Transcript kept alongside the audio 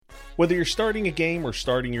Whether you're starting a game or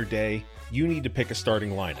starting your day, you need to pick a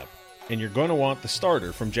starting lineup, and you're going to want the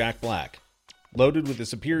starter from Jack Black. Loaded with the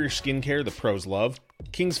superior skincare the pros love,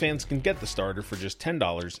 Kings fans can get the starter for just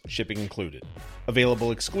 $10, shipping included.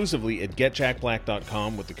 Available exclusively at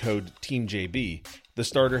getjackblack.com with the code TEAMJB, the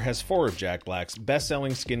starter has 4 of Jack Black's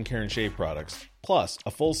best-selling skincare and shave products, plus a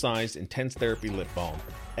full-sized Intense Therapy Lip Balm,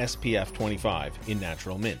 SPF 25 in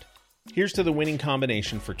natural mint. Here's to the winning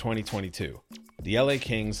combination for 2022. The LA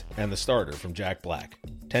Kings and the starter from Jack Black.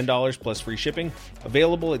 $10 plus free shipping.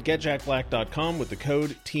 Available at getjackblack.com with the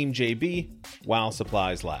code TEAMJB while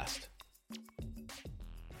supplies last.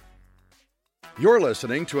 You're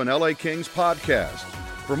listening to an LA Kings podcast.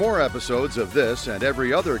 For more episodes of this and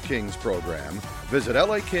every other Kings program, visit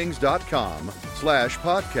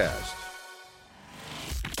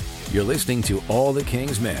lakings.com/podcast. You're listening to All the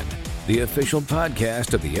Kings Men, the official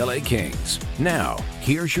podcast of the LA Kings. Now,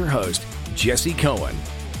 here's your host, Jesse Cohen.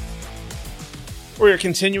 We're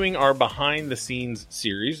continuing our behind-the-scenes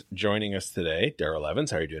series. Joining us today, Daryl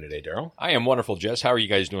Evans. How are you doing today, Daryl? I am wonderful, Jess. How are you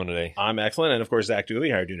guys doing today? I'm excellent. And, of course, Zach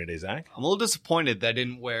Dooley. How are you doing today, Zach? I'm a little disappointed that I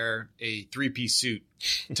didn't wear a 3-piece suit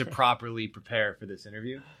to properly prepare for this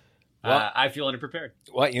interview. Well, I feel underprepared.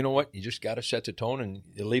 Well, you know what? You just got to set the tone and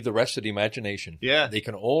you leave the rest to the imagination. Yeah. They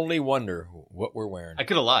can only wonder what we're wearing. I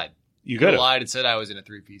could have lied. You could could have have lied and said I was in a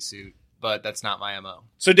 3-piece suit, but that's not my MO.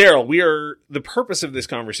 So, Daryl, the purpose of this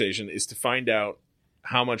conversation is to find out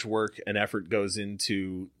how much work and effort goes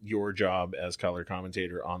into your job as color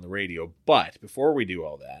commentator on the radio. But before we do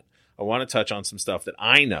all that, I want to touch on some stuff that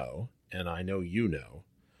I know, and I know you know,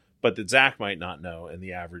 but that Zach might not know and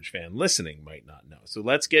the average fan listening might not know. So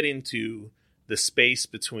let's get into the space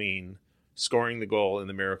between scoring the goal in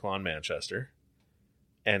the Miracle on Manchester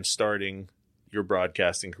and starting your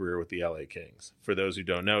broadcasting career with the LA Kings. For those who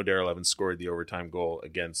don't know, Daryl Evans scored the overtime goal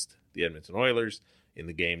against the Edmonton Oilers in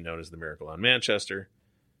the game known as the Miracle on Manchester.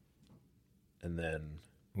 And then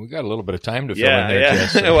we got a little bit of time to fill in there,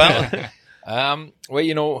 Jess. Well,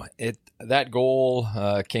 you know, that goal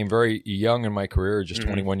came very young in my career, just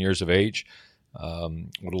 21 years of age.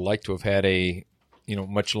 Would have liked to have had a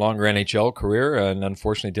much longer NHL career, and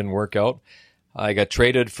unfortunately didn't work out. I got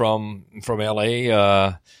traded from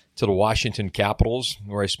LA to the Washington Capitals,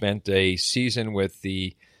 where I spent a season with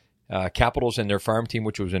the Capitals and their farm team,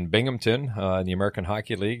 which was in Binghamton, in the American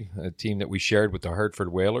Hockey League, a team that we shared with the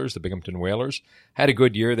Hartford Whalers, the Binghamton Whalers. Had a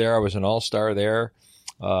good year there. I was an all-star there.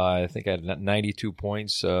 I think I had 92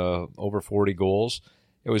 points, over 40 goals.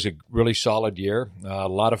 It was a really solid year, a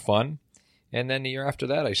lot of fun. And then the year after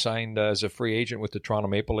that, I signed as a free agent with the Toronto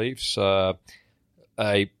Maple Leafs. I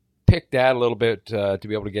picked that a little bit to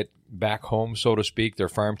be able to get back home, so to speak. Their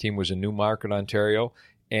farm team was in Newmarket, Ontario.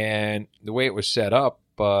 And the way it was set up,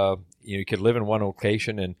 you could live in one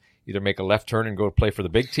location and either make a left turn and go play for the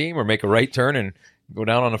big team or make a right turn and go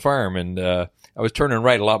down on the farm. And I was turning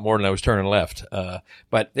right a lot more than I was turning left.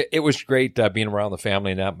 But it was great being around the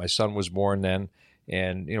family and that. My son was born then.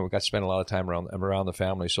 And, we got to spend a lot of time around the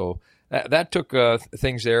family. So that took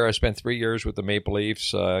things there. I spent 3 years with the Maple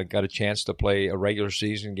Leafs, got a chance to play a regular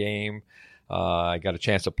season game. I got a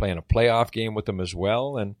chance to play in a playoff game with them as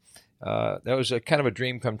well. And that was a kind of a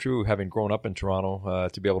dream come true, having grown up in Toronto,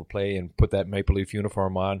 to be able to play and put that Maple Leaf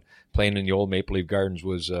uniform on. Playing in the old Maple Leaf Gardens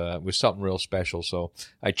was something real special. So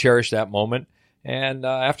I cherished that moment. And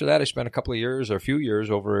after that, I spent a few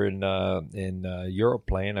years over in Europe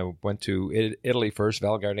playing. I went to Italy first,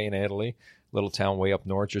 Val Gardena, Italy, little town way up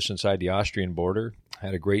north, just inside the Austrian border.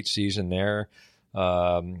 Had a great season there.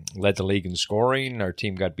 Led the league in scoring. Our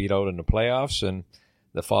team got beat out in the playoffs, and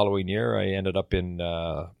the following year, I ended up in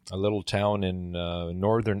a little town in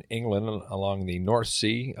northern England along the North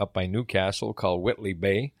Sea up by Newcastle called Whitley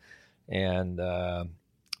Bay. And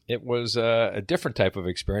it was a different type of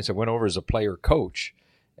experience. I went over as a player coach.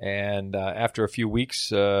 And after a few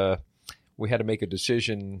weeks, we had to make a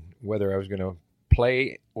decision whether I was going to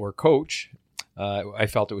play or coach. I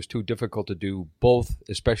felt it was too difficult to do both,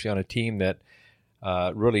 especially on a team that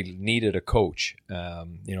really needed a coach,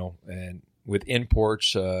 and with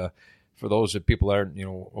imports, for those that people aren't,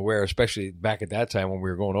 aware, especially back at that time when we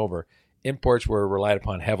were going over, imports were relied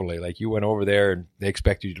upon heavily. Like, you went over there and they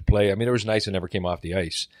expected you to play. I mean, there was nights that never came off the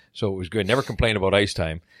ice, so it was good. Never complained about ice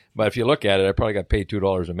time. But if you look at it, I probably got paid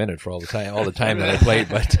 $2 a minute for all the time that I played.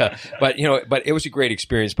 But it was a great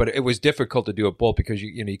experience. But it was difficult to do it both because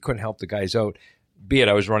you couldn't help the guys out. Be it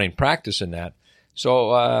I was running practice in that.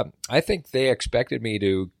 So I think they expected me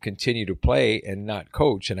to continue to play and not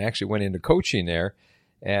coach, and I actually went into coaching there.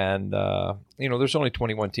 And, there's only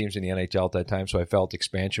 21 teams in the NHL at that time, so I felt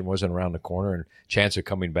expansion wasn't around the corner, and chance of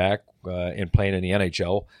coming back and playing in the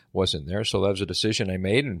NHL wasn't there. So that was a decision I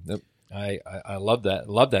made, and I love that.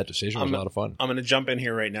 Love that decision. It was a lot of fun. I'm going to jump in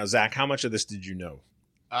here right now. Zach, how much of this did you know?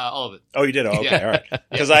 All of it. Oh, you did? Oh, okay, yeah. All right.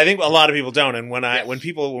 Because I think a lot of people don't. And when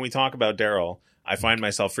we talk about Daryl, I find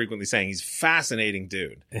myself frequently saying he's a fascinating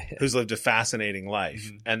dude who's lived a fascinating life.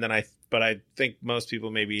 Mm-hmm. And then I think most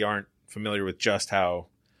people maybe aren't familiar with just how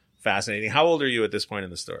fascinating. How old are you at this point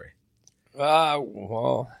in the story?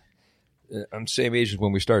 Well, I'm the same age as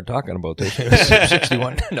when we started talking about this.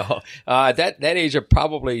 61. No, that age of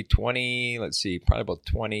probably 20. Let's see, probably about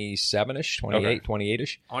 27ish, 28, okay.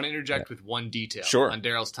 28ish. I want to interject with one detail on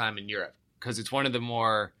Daryl's time in Europe, because it's one of the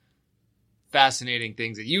more fascinating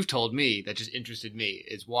things that you've told me that just interested me,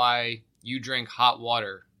 is why you drink hot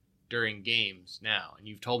water during games now, and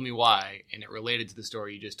you've told me why, and it related to the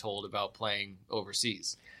story you just told about playing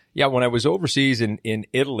overseas. Yeah, when I was overseas in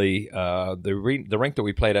Italy, the rink that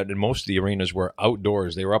we played at, and most of the arenas were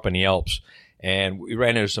outdoors. They were up in the Alps, and we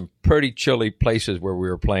ran into some pretty chilly places where we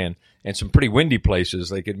were playing, and some pretty windy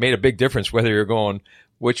places. Like, it made a big difference whether you're going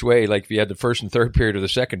which way. Like, if you had the first and third period or the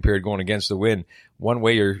second period going against the wind, one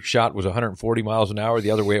way your shot was 140 miles an hour,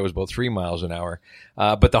 the other way it was about 3 miles an hour.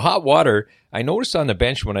 But the hot water, I noticed on the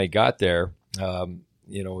bench when I got there,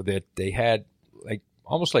 that they had like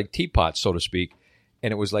almost like teapots, so to speak.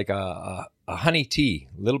 And it was like a honey tea,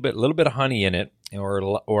 a little bit of honey in it,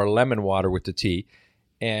 or lemon water with the tea,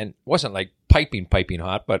 and it wasn't like piping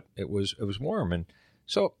hot, but it was warm. And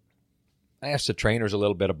so I asked the trainers a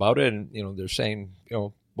little bit about it, and they're saying,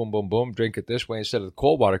 boom, boom, boom, drink it this way instead of the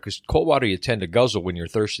cold water, because cold water you tend to guzzle when you're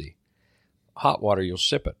thirsty. Hot water you'll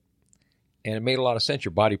sip it, and it made a lot of sense.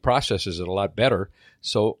 Your body processes it a lot better.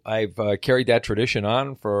 So I've carried that tradition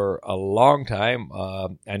on for a long time.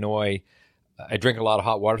 I know I drink a lot of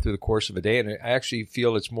hot water through the course of a day, and I actually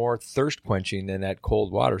feel it's more thirst quenching than that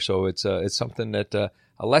cold water. So it's something that a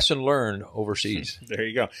lesson learned overseas. There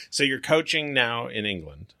you go. So you're coaching now in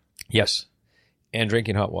England. Yes, and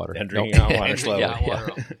drinking hot water. Hot water slowly.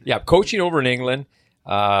 Yeah, coaching over in England.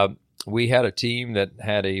 We had a team that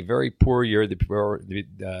had a very poor year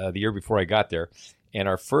the year before I got there, and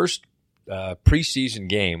our first preseason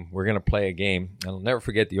game, we're going to play a game. I'll never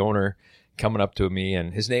forget the owner coming up to me,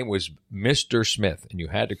 and his name was Mr. Smith, and you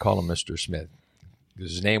had to call him Mr. Smith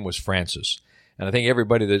because his name was Francis. And I think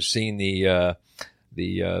everybody that's seen the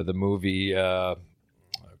movie, it'll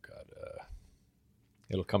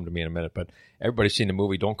come to me in a minute, but everybody's seen the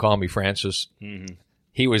movie Don't Call Me Francis. Mm-hmm.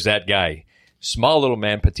 He was that guy. Small little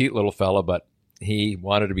man, petite little fella, but he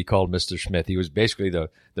wanted to be called Mr. Smith. He was basically the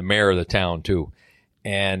mayor of the town, too.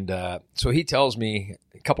 And so he tells me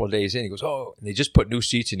a couple of days in, he goes, they just put new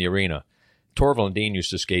seats in the arena. Torval and Dean used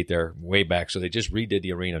to skate there way back, so they just redid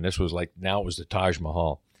the arena, and this was now it was the Taj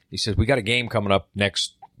Mahal. He says, we got a game coming up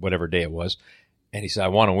next whatever day it was, and he said, I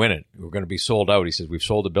want to win it. We're going to be sold out. He says, we've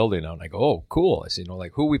sold the building out. And I go, oh, cool. I said,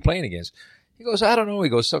 who are we playing against? He goes, I don't know. He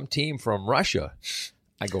goes, some team from Russia.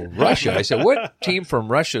 I go, Russia? I said, what team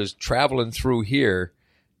from Russia is traveling through here?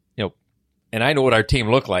 And I know what our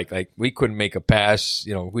team looked like. Like, we couldn't make a pass.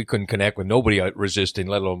 We couldn't connect with nobody resisting,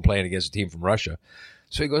 let alone playing against a team from Russia.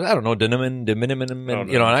 So he goes, I don't know, and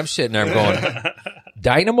I'm sitting there, I'm going,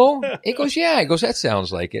 Dynamo? He goes, yeah. He goes, that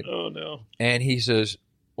sounds like it. Oh, no. And he says,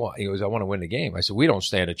 well, he goes, I want to win the game. I said, we don't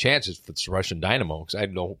stand a chance if it's Russian Dynamo, because I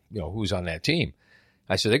know, who's on that team.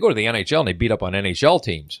 I said, they go to the NHL and they beat up on NHL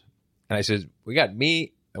teams. And I said, we got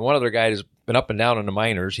me and one other guy who's been up and down in the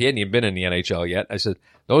minors. He hadn't even been in the NHL yet. I said,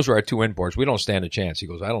 those are our two imports. We don't stand a chance. He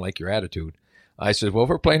goes, I don't like your attitude. I said, well, if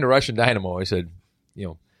we're playing the Russian Dynamo, I said,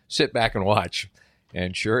 sit back and watch.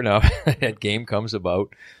 And sure enough, that game comes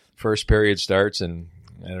about. First period starts, and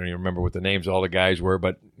I don't even remember what the names of all the guys were,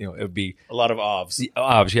 but it would be a lot of Ovs.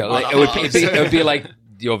 Ovs, yeah. It would be like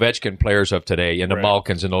the Ovechkin players of today and the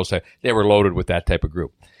Malkins and those type. They were loaded with that type of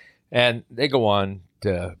group, and they go on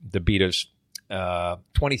to beat us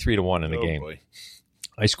 23-1 in the game. Boy.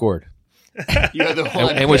 I scored. You're the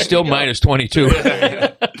one. And we're still minus 22.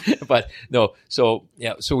 But no, so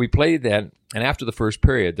we played then, and after the first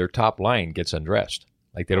period, their top line gets undressed.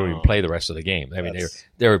 Like, they don't even play the rest of the game. I mean,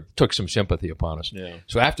 they took some sympathy upon us. Yeah.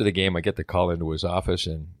 So after the game, I get the call into his office,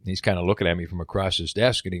 and he's kind of looking at me from across his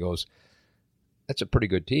desk, and he goes, that's a pretty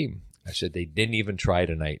good team. I said, they didn't even try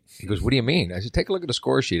tonight. He goes, what do you mean? I said, take a look at the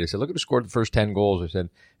score sheet. I said, look at who scored the first 10 goals. I said,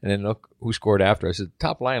 and then look who scored after. I said,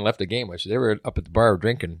 top line left the game. I said, they were up at the bar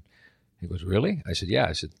drinking. He goes, really? I said, yeah.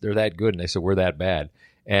 I said, they're that good. And they said, we're that bad.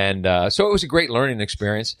 And so it was a great learning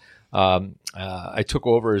experience. I took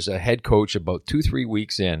over as a head coach about 2-3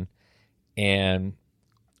 weeks in, and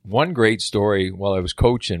one great story while I was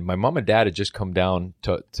coaching, my mom and dad had just come down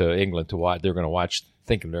to England to watch. They were going to watch,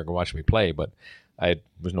 thinking they were going to watch me play, but I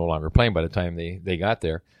was no longer playing by the time they got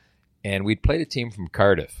there. And we'd played a team from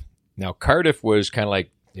Cardiff. Now, Cardiff was kind of like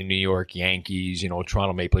the New York Yankees,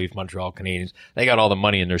 Toronto Maple Leafs, Montreal Canadiens. They got all the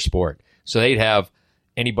money in their sport. So they'd have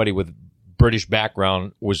anybody with British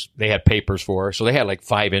background they had papers for. So they had like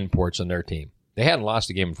 5 imports on their team. They hadn't lost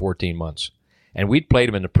a game in 14 months. And we'd played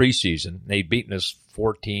them in the preseason. They'd beaten us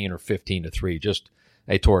 14 or 15-3. Just,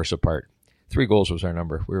 they tore us apart. 3 goals was our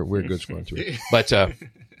number. We're good scoring 3. But,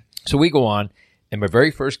 so we go on, and my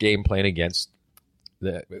very first game playing against,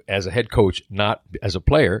 as a head coach, not as a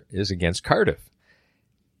player, is against Cardiff.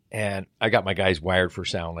 And I got my guys wired for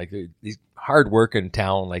sound. Like, these hard-working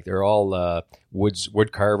talent, like they're all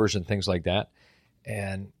wood carvers and things like that.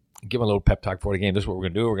 And give them a little pep talk before the game. This is what we're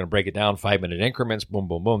going to do. We're going to break it down 5-minute increments. Boom,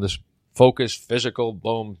 boom, boom. This focus, physical,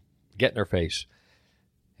 boom, get in their face.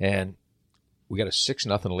 And we got a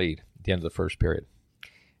 6-0 lead at the end of the first period.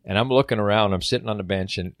 And I'm looking around. I'm sitting on the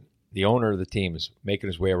bench, and the owner of the team is making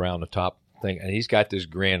his way around the top thing, and he's got this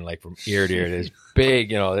grin like from ear to ear. This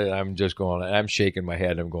big, I'm just going, I'm shaking my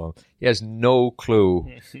head. I'm going, he has no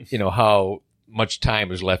clue, how much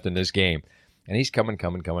time is left in this game. And he's coming.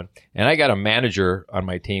 And I got a manager on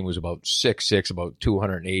my team who's about 6'6", about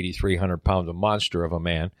 280, 300 pounds, a monster of a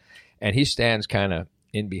man. And he stands kind of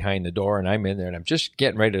in behind the door, and I'm in there, and I'm just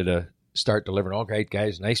getting ready to start delivering. All right,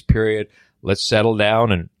 guys, nice period. Let's settle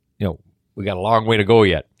down, and, we got a long way to go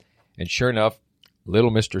yet. And sure enough,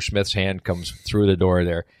 little Mr. Smith's hand comes through the door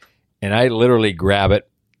there, and I literally grab it,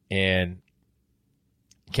 and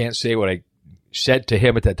can't say what I said to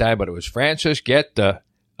him at that time, but it was, Francis, get out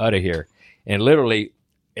of here. And literally,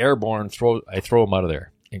 airborne, I throw him out of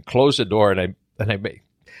there and close the door, and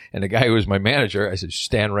the guy who was my manager, I said,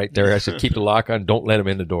 stand right there. I said, keep the lock on. Don't let him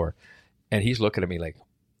in the door. And he's looking at me like,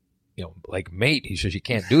 like, mate, he says, you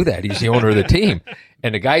can't do that. He's the owner of the team.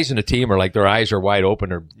 And the guys in the team are like, their eyes are wide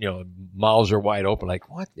open, or, mouths are wide open. Like,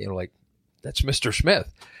 what? Like, that's Mr.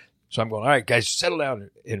 Smith. So I'm going, all right, guys, settle down.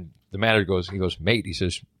 And the manager goes, mate, he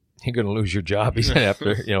says, you're going to lose your job. He said,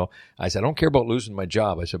 after, I said, I don't care about losing my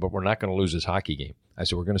job. I said, but we're not going to lose this hockey game. I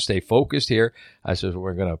said, we're going to stay focused here. I said,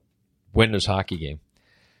 we're going to win this hockey game.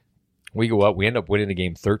 We go up. We end up winning the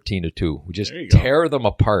game 13-2. We just tear them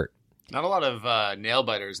apart. Not a lot of nail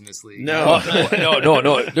biters in this league. No.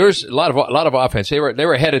 There's a lot of offense. They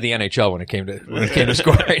were ahead of the NHL when it came to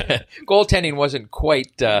scoring. Goaltending wasn't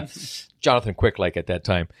quite Jonathan Quick like at that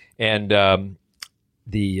time, and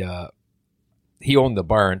he owned the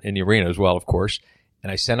barn in the arena as well, of course.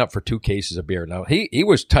 And I sent up for 2 cases of beer. Now he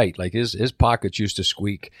was tight, like his pockets used to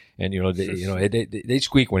squeak, and they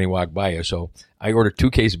squeak when he walked by you. So I ordered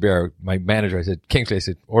 2 cases of beer. My manager, I said, Kingsley, I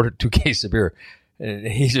said, order 2 cases of beer. And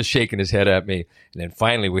he's just shaking his head at me. And then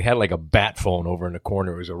finally, we had like a bat phone over in the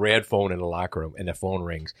corner. It was a red phone in the locker room, and the phone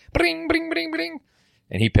rings. Bring, bring, bring, bring.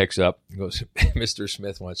 And he picks up and goes, Mr.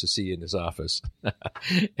 Smith wants to see you in his office.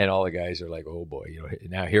 And all the guys are like, oh, boy,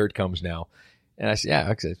 now here it comes now. And I said, yeah,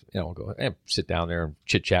 I said, we'll go and sit down there and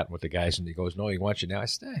chit-chatting with the guys. And he goes, no, he wants you now. I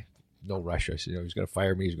said, no rush. I said, he's going to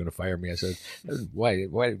fire me. I said, why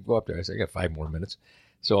go up there? I said, I got 5 more minutes.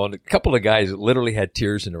 So a couple of guys literally had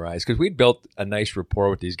tears in their eyes because we'd built a nice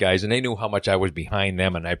rapport with these guys, and they knew how much I was behind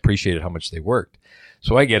them, and I appreciated how much they worked.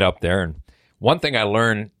 So I get up there, and one thing I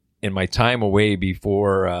learned in my time away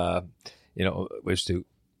before, was to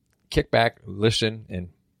kick back, listen, and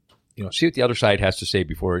see what the other side has to say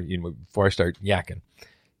before I start yakking.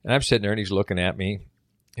 And I'm sitting there, and he's looking at me,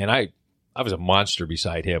 and I was a monster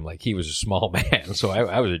beside him. Like, he was a small man, so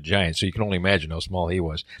I was a giant. So you can only imagine how small he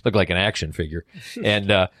was. Looked like an action figure.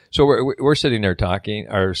 And so we're sitting there talking,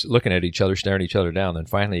 or looking at each other, staring each other down. Then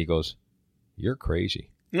finally he goes, "You're crazy."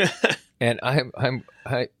 And I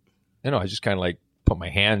just kind of like put my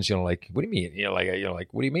hands, like, what do you mean?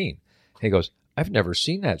 What do you mean? And he goes, "I've never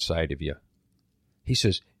seen that side of you." He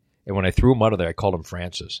says. And when I threw him out of there, I called him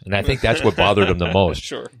Francis. And I think that's what bothered him the most.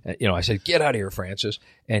 Sure. I said, get out of here, Francis.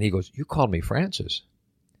 And he goes, you called me Francis.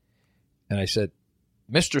 And I said,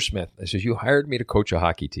 Mr. Smith, I said, you hired me to coach a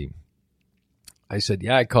hockey team. I said,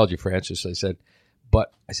 yeah, I called you Francis. I said,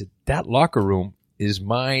 that locker room is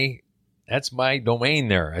that's my domain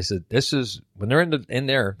there. I said, this is, when they're in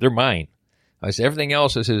there, they're mine. I said, everything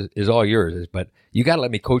else is all yours. But you got to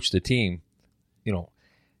let me coach the team,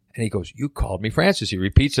 And he goes, you called me Francis. He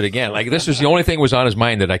repeats it again. Like, this was the only thing was on his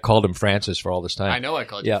mind, that I called him Francis for all this time. I know I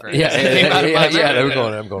called you Francis. Yeah.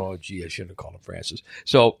 I'm going, oh, gee, I shouldn't have called him Francis.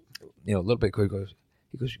 So, a little bit quick,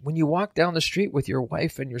 he goes, when you walk down the street with your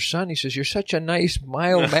wife and your son, he says, you're such a nice,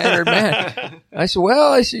 mild-mannered man. I said,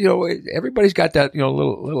 everybody's got that,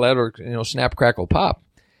 little letter, snap, crackle, pop.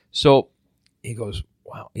 So he goes,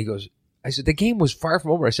 wow. He goes, I said, the game was far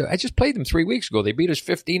from over. I said, I just played them 3 weeks ago. They beat us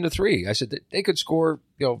 15-3. I said, they could score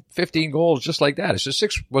 15 goals just like that. I said,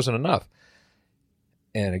 6 wasn't enough.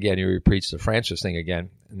 And again, he repeats the Francis thing again.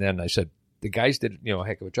 And then I said, the guys did a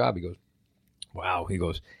heck of a job. He goes, wow. He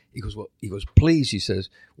goes, please, he says,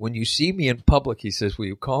 when you see me in public, he says, will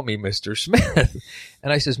you call me Mr. Smith?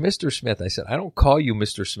 And I says, Mr. Smith, I said, I don't call you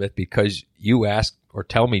Mr. Smith because you ask or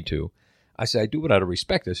tell me to. I said, I do it out of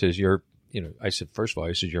respect. I says, I said, first of all,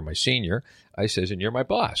 I said, you're my senior. I says, and you're my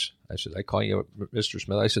boss. I said, I call you Mr.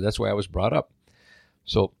 Smith. I said, that's why I was brought up.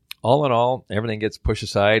 So all in all, everything gets pushed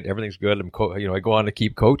aside. Everything's good. I go on to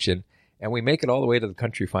keep coaching, and we make it all the way to the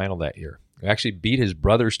country final that year. We actually beat his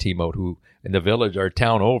brother's team out, who in the village or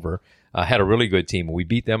town over had a really good team. We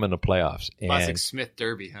beat them in the playoffs. Classic Smith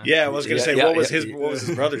Derby, huh? Yeah, I was going to say, what was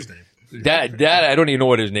his brother's name? That I don't even know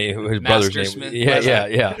what his brother's name. Smith,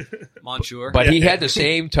 yeah. Monsieur. But he had the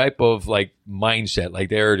same type of mindset. Like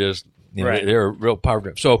they're just they're real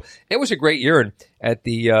powerful. So it was a great year. And at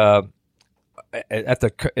the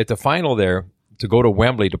final there, to go to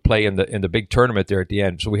Wembley to play in the big tournament there at the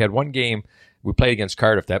end. So we had one game. We played against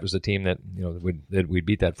Cardiff. That was the team that we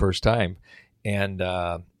beat that first time, and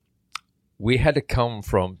we had to come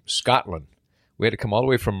from Scotland. We had to come all the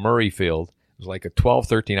way from Murrayfield. It was like a 12,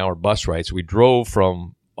 13-hour bus ride. So we drove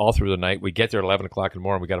from all through the night. We get there at 11 o'clock in the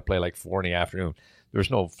morning. We got to play like 4 in the afternoon. There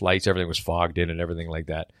was no flights. Everything was fogged in and everything like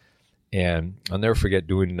that. And I'll never forget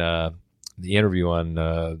doing the interview on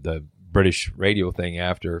the British radio thing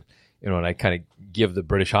after, and I kind of give the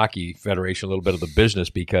British Hockey Federation a little bit of the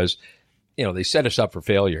business because, they set us up for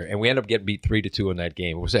failure. And we ended up getting beat 3-2 in that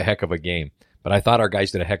game. It was a heck of a game. But I thought our guys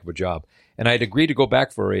did a heck of a job. And I had agreed to go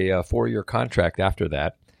back for a 4-year contract after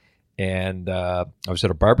that. And I was at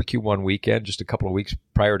a barbecue one weekend, just a couple of weeks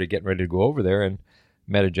prior to getting ready to go over there, and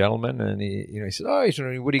met a gentleman. And he said, "Oh,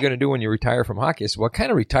 what are you going to do when you retire from hockey?" I said, "Well, I kind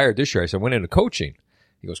of retired this year." I said, "I went into coaching."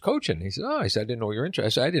 He goes, "Coaching?" He said, "Oh," I said, "I didn't know you were interested." I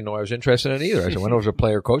said, "I didn't know I was interested in it either." I said, "When I was a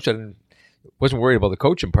player coach, wasn't worried about the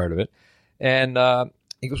coaching part of it." And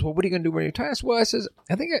he goes, "Well, what are you going to do when you retire?" I said, "Well," I says,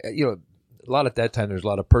 "I think a lot at that time. There's a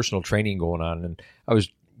lot of personal training going on, and I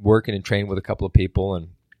was working and training with a couple of people, and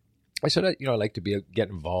I said, I'd like to get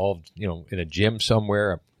involved, in a gym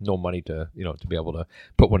somewhere. No money to be able to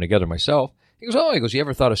put one together myself." He goes, "Oh," he goes, "You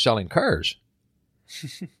ever thought of selling cars?"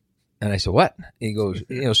 And I said, "What?" He goes,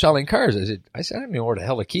 "Selling cars." I said, "I don't know where the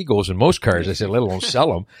hell the key goes in most cars." I said, "Let alone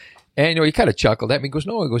sell them." And, he kind of chuckled at me. He goes,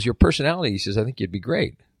 "No," he goes, "Your personality," he says, "I think you'd be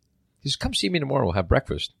great." He says, "Come see me tomorrow. We'll have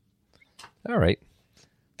breakfast." All right.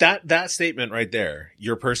 That statement right there,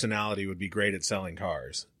 your personality would be great at selling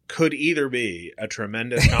cars, could either be a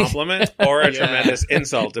tremendous compliment or a tremendous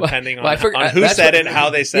insult, depending on who said it, how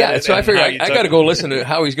they said it. Yeah, so I figured I got to go listen to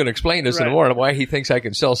how he's going to explain this in the morning, why he thinks I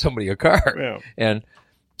can sell somebody a car. Yeah. And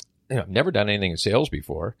I've never done anything in sales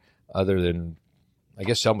before, other than, I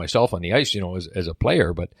guess, sell myself on the ice, as a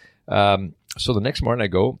player. But so the next morning I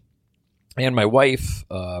go, and my wife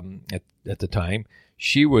at the time,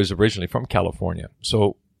 she was originally from California.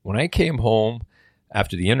 So when I came home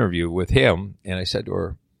after the interview with him, and I said to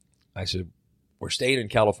her, "We're staying in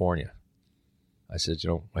California." I said,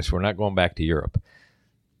 "We're not going back to Europe."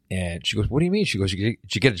 And she goes, "What do you mean?" She goes, "Did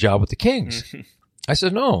you get a job with the Kings?" I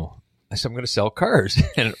said, "No." I said, "I'm going to sell cars."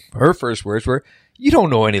 And her first words were, "You don't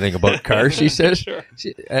know anything about cars," she says. Sure.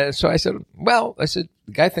 So I said, "Well," I said,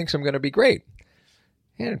 "the guy thinks I'm going to be great."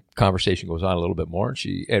 And conversation goes on a little bit more.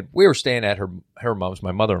 And we were staying at her mom's,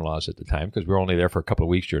 my mother-in-law's at the time, because we were only there for a couple of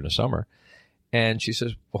weeks during the summer. And she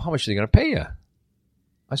says, "Well, how much are they going to pay you?"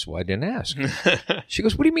 I said, "Well, I didn't ask." She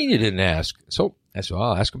goes, "What do you mean you didn't ask?" So I said,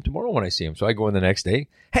 "Well, I'll ask him tomorrow when I see him." So I go in the next day.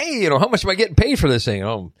 "Hey, how much am I getting paid for this thing?"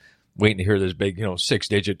 I'm waiting to hear this big,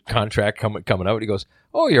 6-digit contract coming out. He goes,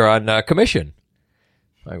 "Oh, you're on commission."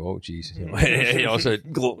 I go, "Oh, geez." So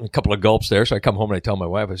a couple of gulps there. So I come home and I tell my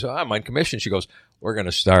wife, I said, "I'm on commission." She goes, "We're going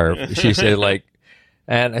to starve." She said,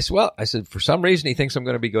 and I said, "Well," I said, "for some reason he thinks I'm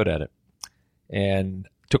going to be good at it." And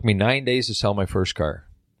it took me 9 days to sell my first car.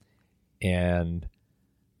 And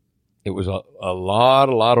it was a lot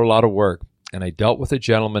of work. And I dealt with a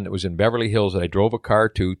gentleman that was in Beverly Hills that I drove a car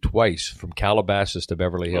to twice from Calabasas to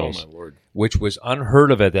Beverly Hills. Oh, my Lord. Which was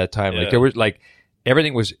unheard of at that time. Yeah. There was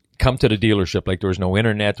everything was come to the dealership. There was no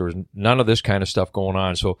internet. There was none of this kind of stuff going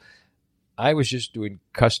on. So I was just doing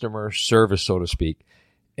customer service, so to speak.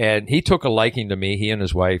 And he took a liking to me, he and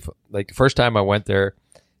his wife. The first time I went there,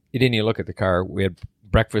 he didn't even look at the car. We had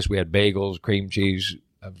breakfast. We had bagels, cream cheese.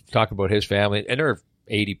 I'm talking about his family. And they're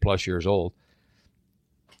 80-plus years old.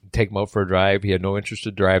 Take him out for a drive. He had no interest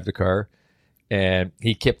to drive the car. And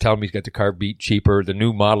he kept telling me he's got the car beat cheaper. The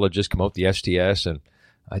new model had just come out, the STS. And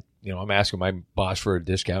I'm asking my boss for a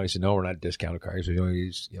discount. He said, no, we're not discounting cars.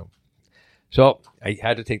 So I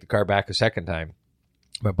had to take the car back a second time.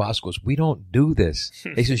 My boss goes, we don't do this.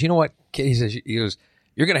 He says, you know what? He goes,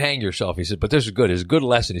 you're going to hang yourself. He said, but this is good. It's a good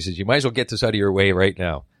lesson. He says, you might as well get this out of your way right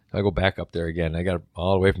now. I go back up there again. I got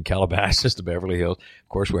all the way from Calabasas to Beverly Hills. Of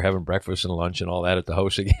course, we're having breakfast and lunch and all that at the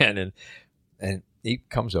house again. And he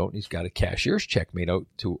comes out and he's got a cashier's check made out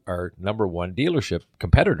to our number one dealership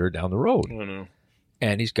competitor down the road. Oh, no.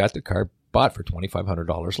 And he's got the car bought for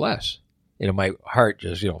 $2,500 less. My heart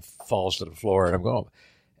just, falls to the floor, and I'm going,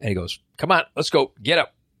 and he goes, come on, let's go, get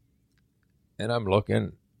up. And I'm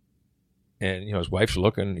looking, and, his wife's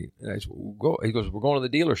looking, and I said, go. He goes, we're going to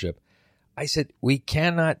the dealership. I said, we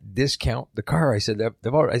cannot discount the car. I said,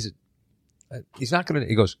 he's not going to,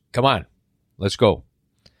 he goes, come on, let's go.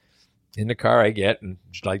 In the car I get, and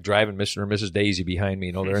it's like driving Mr. and Mrs. Daisy behind me,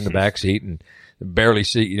 they're in the back seat and barely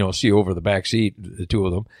see over the back seat, the two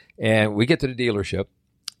of them. And we get to the dealership.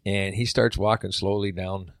 And he starts walking slowly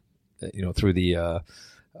down, through the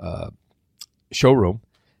showroom.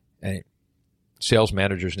 And sales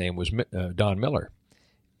manager's name was Don Miller.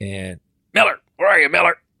 And, Miller, where are you,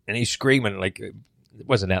 Miller? And he's screaming, like, it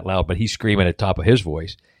wasn't that loud, but he's screaming at the top of his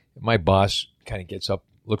voice. My boss kind of gets up,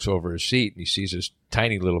 looks over his seat, and he sees this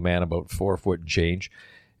tiny little man about 4 foot and change.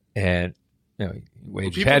 And, were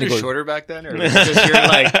people just shorter back then? Or was it just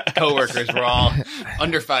your, coworkers were all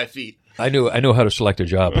under 5 feet? I knew how to select a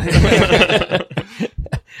job.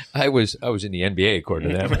 I was in the NBA according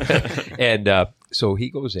to them. And so he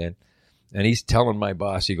goes in and he's telling my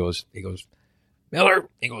boss, he goes, Miller,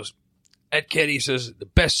 he goes, that kid, he says, the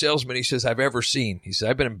best salesman, he says, I've ever seen. He says,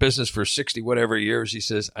 I've been in business for 60 whatever years. He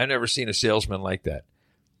says, I've never seen a salesman like that.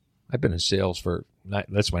 I've been in sales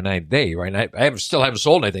that's my 9th day, right? I still haven't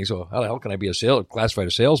sold anything, so how the hell can I be classified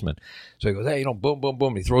a salesman? So he goes, hey, boom, boom,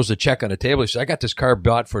 boom. He throws the check on the table. He says, I got this car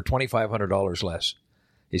bought for $2,500 less.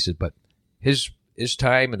 He said, but his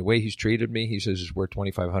time and the way he's treated me, he says, is worth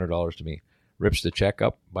 $2,500 to me. Rips the check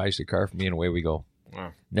up, buys the car for me, and away we go.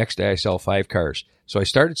 Wow. Next day, I sell 5 cars. So I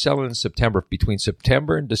started selling in September. Between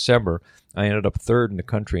September and December, I ended up 3rd in the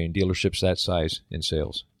country in dealerships that size in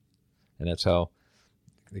sales. And that's how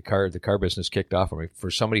the car business kicked off for me, for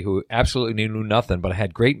somebody who absolutely knew nothing, but I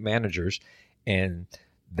had great managers, and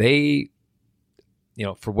they,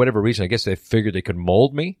 for whatever reason, I guess they figured they could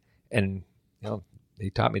mold me, and they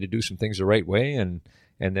taught me to do some things the right way, and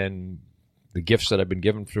then the gifts that I've been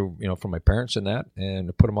given through, from my parents and that,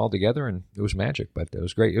 and put them all together, and it was magic. But it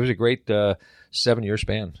was great. It was a great 7-year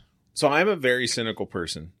span. So I'm a very cynical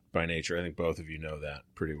person by nature. I think both of you know that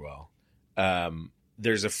pretty well.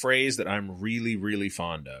 There's a phrase that I'm really, really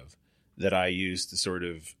fond of that I use to sort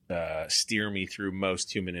of steer me through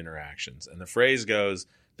most human interactions. And the phrase goes,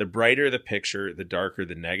 the brighter the picture, the darker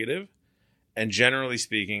the negative. And generally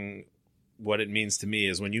speaking, what it means to me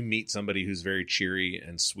is when you meet somebody who's very cheery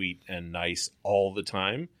and sweet and nice all the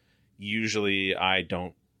time, usually I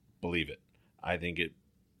don't believe it. I think it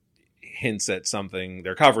hints at something.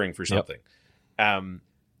 They're covering for something. Yep.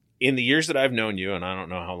 In the years that I've known you, and I don't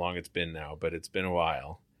know how long it's been now, but it's been a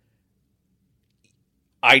while,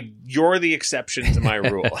 you're the exception to my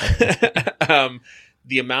rule.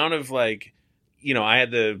 The amount of I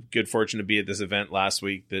had the good fortune to be at this event last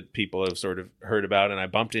week that people have sort of heard about, and I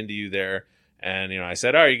bumped into you there. And, I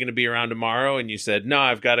said, are you going to be around tomorrow? And you said, no,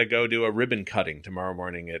 I've got to go do a ribbon cutting tomorrow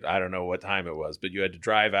morning at, I don't know what time it was, but you had to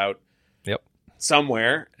drive out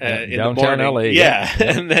somewhere in downtown the morning. LA. Yeah.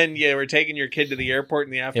 And then you were taking your kid to the airport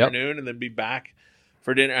in the afternoon and then be back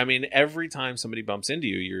for dinner. I mean, every time somebody bumps into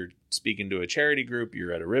you, you're speaking to a charity group,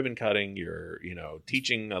 you're at a ribbon cutting, you're,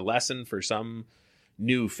 teaching a lesson for some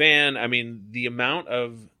new fan. I mean, the amount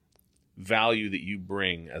of value that you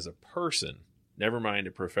bring as a person, never mind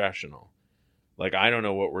a professional. Like, I don't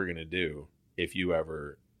know what we're going to do if you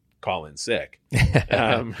ever call in sick.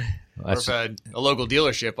 Or if a local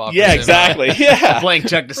delership offers exactly. A blank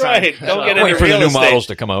check to sign. Right. Don't get waiting for the new estate models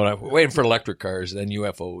to come out. I'm waiting for electric cars, then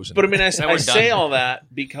UFOs. But I mean, I say all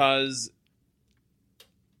that because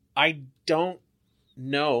I don't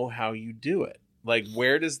know how you do it. Like,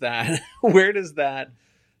 where does that,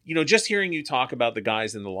 just hearing you talk about the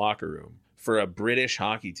guys in the locker room for a British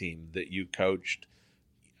hockey team that you coached,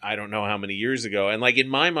 I don't know how many years ago. And in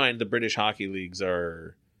my mind, the British hockey leagues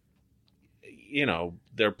are,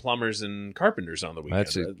 they're plumbers and carpenters on the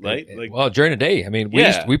weekend, right? Well, during the day. I mean,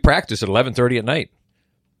 we practice at 11:30 at night.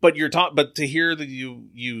 But but to hear that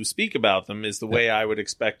you speak about them is the way I would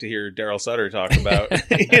expect to hear Daryl Sutter talk about,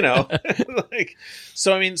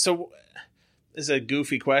 so it's a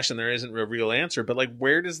goofy question. There isn't a real answer, but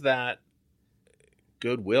where does that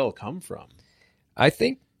goodwill come from? I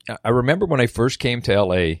think I remember when I first came to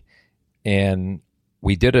LA, and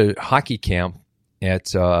we did a hockey camp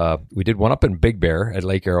we did one up in Big Bear at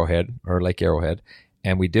Lake Arrowhead,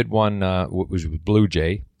 and we did one was with Blue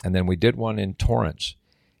Jay, and then we did one in Torrance.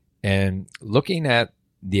 And looking at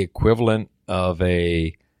the equivalent of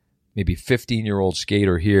a maybe 15-year-old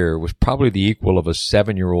skater here was probably the equal of a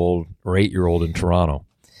 7-year-old or 8-year-old in Toronto.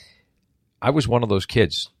 I was one of those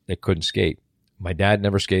kids that couldn't skate. My dad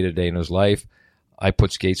never skated a day in his life. I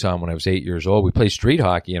put skates on when I was 8 years old. We played street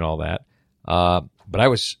hockey and all that. But I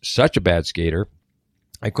was such a bad skater,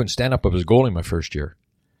 I couldn't stand up as a goalie my first year.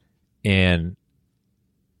 And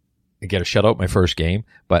I get a shutout my first game.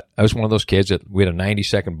 But I was one of those kids that we had a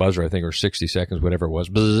 90-second buzzer, I think, or 60 seconds, whatever it was.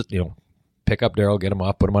 Pick up Daryl, get him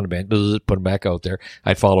off, put him on the bench, put him back out there.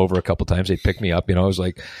 I'd fall over a couple times. They'd pick me up. I was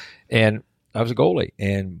like, and I was a goalie.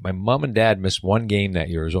 And my mom and dad missed one game that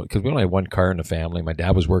year because we only had one car in the family. My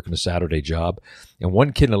dad was working a Saturday job. And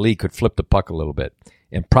one kid in the league could flip the puck a little bit.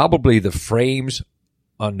 And probably the frames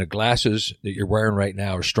on the glasses that you're wearing right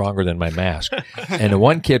now are stronger than my mask. And the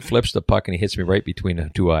one kid flips the puck and he hits me right between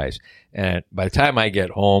the two eyes. And by the time I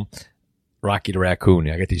get home, Rocky the Raccoon,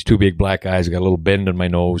 I got these two big black eyes. I got a little bend in my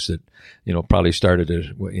nose that, probably started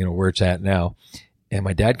at, where it's at now. And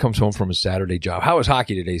my dad comes home from his Saturday job. How was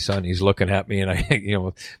hockey today, son? He's looking at me, and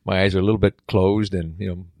I, my eyes are a little bit closed,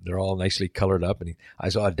 and they're all nicely colored up. And I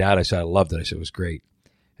saw Dad. I said, I loved it. I said, it was great.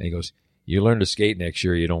 And he goes, you learn to skate next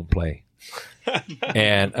year, you don't play.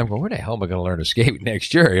 And I'm going, where the hell am I going to learn to skate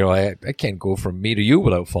next year? I can't go from me to you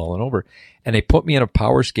without falling over. And they put me in a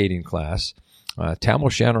power skating class, Tam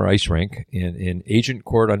O'Shanter Ice Rink in Agent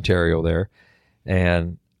Court, Ontario there.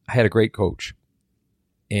 And I had a great coach.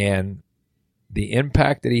 And the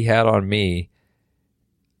impact that he had on me,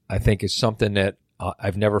 I think, is something that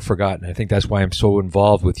I've never forgotten. I think that's why I'm so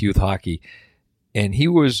involved with youth hockey. And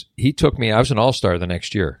he took me, I was an all-star the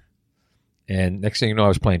next year. And next thing you know, I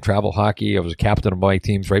was playing travel hockey. I was a captain of my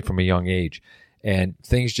teams right from a young age. And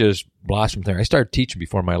things just blossomed there. I started teaching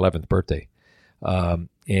before my 11th birthday.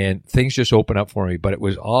 And things just opened up for me. But it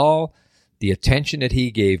was all the attention that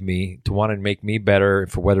he gave me to want to make me better.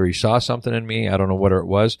 For whether he saw something in me, I don't know what it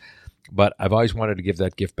was. But I've always wanted to give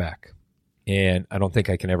that gift back. And I don't think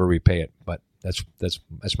I can ever repay it. But that's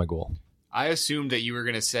my goal. I assumed that you were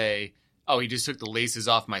going to say, oh, he just took the laces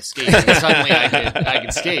off my skate, and suddenly I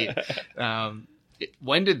could skate.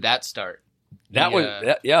 When did that start? That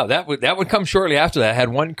would come shortly after that. I had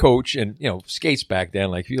one coach, and skates back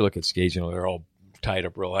then, like if you look at skates, they're all tied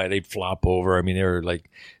up real high. They'd flop over. I mean, they were like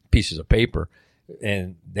pieces of paper.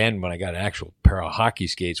 And then when I got an actual pair of hockey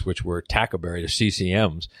skates, which were Tackleberry, the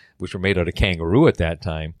CCMs, which were made out of kangaroo at that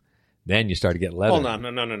time, then you started getting leather. Hold on,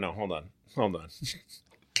 no, hold on.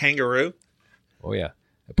 Kangaroo? Oh yeah.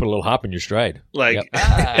 Put a little hop in your stride. Like,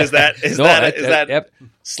 yep. Is that yep.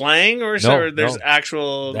 slang or so? Or there's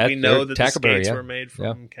actual? We know that the skates were made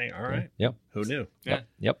from kangaroo. All right. Yep. Who knew?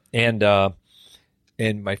 Yep.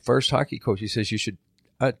 And my first hockey coach, he says you should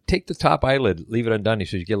take the top eyelid, leave it undone. He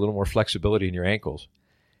says you get a little more flexibility in your ankles.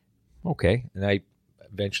 Okay. And I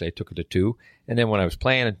eventually took it to 2, and then when I was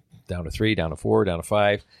playing, down to 3, down to 4, down to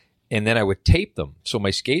 5, and then I would tape them. So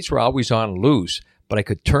my skates were always on loose, but I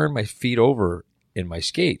could turn my feet over in my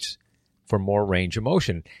skates for more range of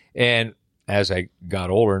motion. And as I got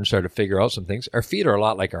older and started to figure out some things, our feet are a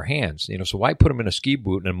lot like our hands, so why put them in a ski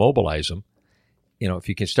boot and immobilize them? If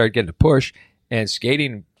you can start getting to push. And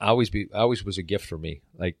skating always was a gift for me.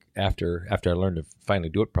 Like after I learned to finally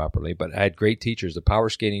do it properly, but I had great teachers. The power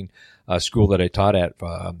skating school that I taught at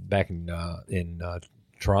back in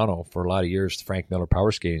Toronto for a lot of years, Frank Miller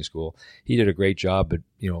Power Skating School. He did a great job at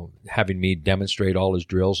having me demonstrate all his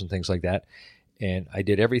drills and things like that. And I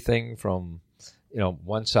did everything from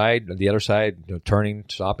one side, the other side, turning,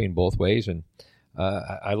 stopping both ways. And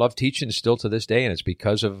I love teaching still to this day, and it's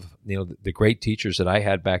because of the great teachers that I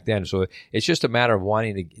had back then. So it's just a matter of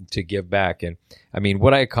wanting to give back. And I mean,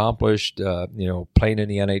 what I accomplished, playing in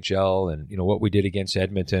the NHL, and what we did against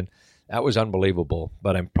Edmonton, that was unbelievable.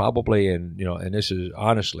 But I'm probably, and this is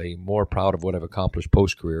honestly, more proud of what I've accomplished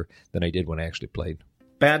post career than I did when I actually played.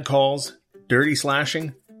 Bad calls, dirty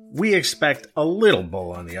slashing. We expect a little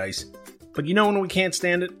bull on the ice. But when we can't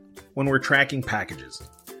stand it? When we're tracking packages.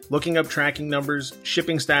 Looking up tracking numbers,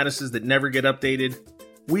 shipping statuses that never get updated,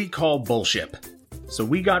 we call bullshit. So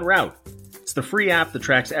we got Route. It's the free app that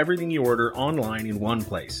tracks everything you order online in one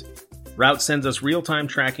place. Route sends us real-time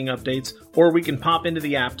tracking updates, or we can pop into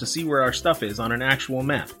the app to see where our stuff is on an actual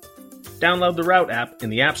map. Download the Route app in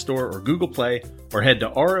the App Store or Google Play, or head to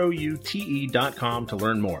route.com to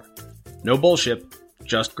learn more. No bullshit,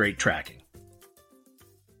 just great tracking.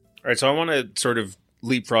 All right, so I want to sort of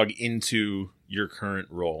leapfrog into your current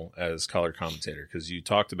role as color commentator? Because you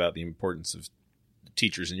talked about the importance of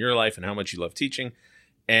teachers in your life and how much you love teaching.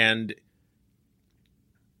 And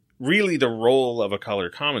really the role of a color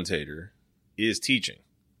commentator is teaching.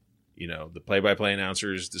 You know, the play-by-play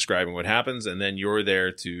announcer is describing what happens, and then you're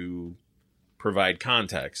there to provide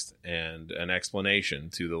context and an explanation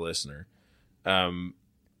to the listener.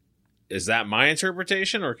 Is that my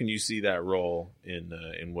interpretation, or can you see that role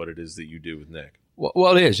in what it is that you do with Nick?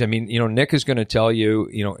 Well, it is. I mean, Nick is going to tell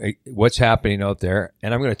you, what's happening out there,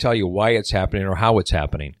 and I'm going to tell you why it's happening or how it's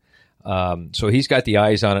happening. So he's got the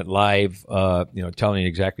eyes on it live, telling you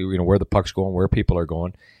exactly, where the puck's going, where people are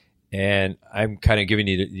going. And I'm kind of giving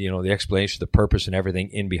you, the explanation, the purpose and everything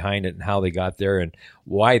in behind it and how they got there and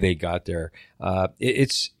why they got there.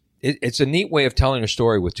 It's a neat way of telling a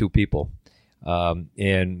story with two people.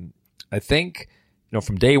 And I think,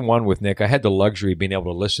 from day one with Nick, I had the luxury of being able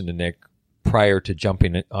to listen to Nick prior to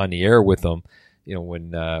jumping on the air with him.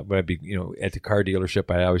 When I'd be, at the car dealership,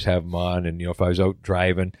 I always have him on. And, if I was out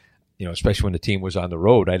driving, especially when the team was on the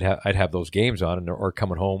road, I'd have those games on, or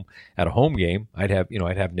coming home at a home game, I'd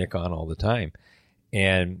have Nick on all the time,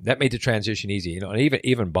 and that made the transition easy. And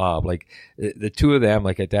even Bob, like the two of them,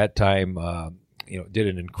 like at that time, did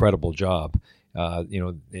an incredible job.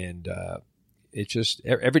 And it's just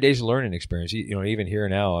every day's a learning experience. Even here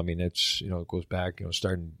now, I mean, it's it goes back,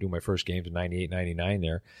 starting to do my first games in 98, 99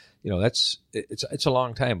 there. It's a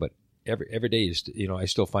long time, but every day is, I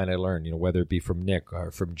still find I learn, whether it be from Nick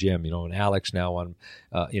or from Jim, and Alex now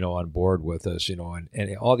on board with us, and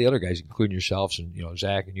all the other guys, including yourselves and,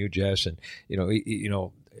 Zach and you, Jess, and,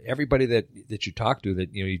 everybody that you talk to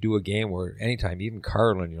that, you do a game where anytime, even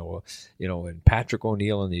Carlin, and Patrick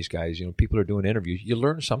O'Neill and these guys, people are doing interviews, you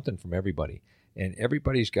learn something from everybody. And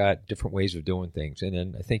everybody's got different ways of doing things. And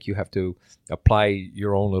then I think you have to apply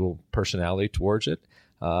your own little personality towards it.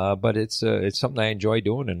 But it's something I enjoy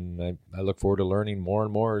doing, and I look forward to learning more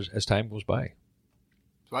and more as time goes by.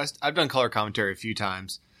 So I've done color commentary a few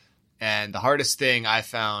times, and the hardest thing I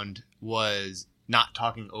found was not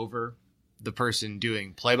talking over the person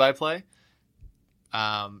doing play-by-play.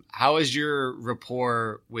 How has your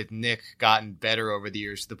rapport with Nick gotten better over the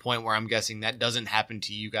years, to the point where I'm guessing that doesn't happen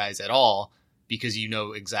to you guys at all, because you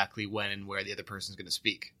know exactly when and where the other person's going to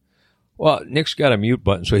speak? Well, Nick's got a mute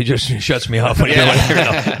button, so he just shuts me off when he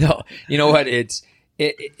No, you know what? It's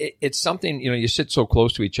something, you sit so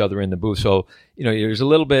close to each other in the booth. So, there's a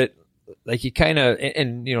little bit like you kind of,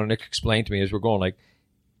 and Nick explained to me as we're going, like,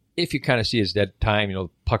 if you kind of see his dead time,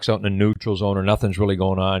 puck's out in the neutral zone or nothing's really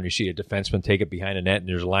going on, you see a defenseman take it behind the net and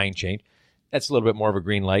there's a line change. That's a little bit more of a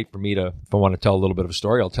green light for me to, if I want to tell a little bit of a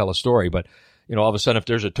story, I'll tell a story. But all of a sudden, if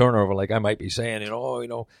there's a turnover, like I might be saying,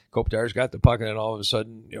 Kopitar's got the puck, and then all of a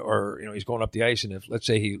sudden, or, he's going up the ice, and if, let's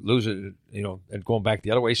say he loses it, and going back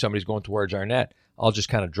the other way, somebody's going towards our net, I'll just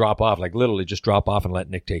kind of drop off, like literally just drop off and let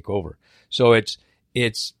Nick take over. So it's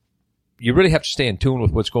you really have to stay in tune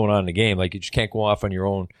with what's going on in the game. Like, you just can't go off on your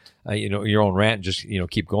own, your own rant and just,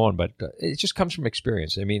 keep going. But it just comes from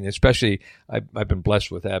experience. I mean, especially I've been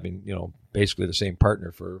blessed with having, basically the same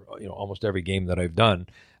partner for, almost every game that I've done.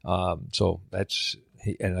 So that's,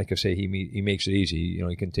 and like I say, he makes it easy.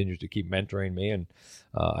 He continues to keep mentoring me, and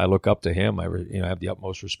I look up to him. I have the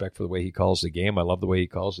utmost respect for the way he calls the game. I love the way he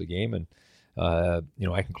calls the game, and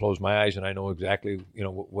I can close my eyes and I know exactly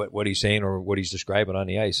what he's saying or what he's describing on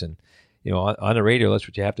the ice. And on the radio, that's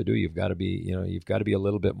what you have to do. You've got to be a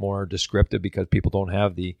little bit more descriptive, because people don't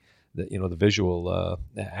have the visual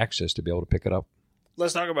access to be able to pick it up.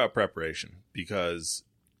 Let's talk about preparation, because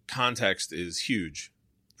context is huge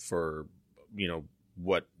for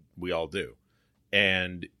what we all do.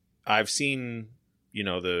 And I've seen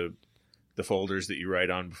the folders that you write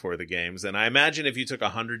on before the games, and I imagine if you took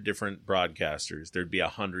 100 different broadcasters, there'd be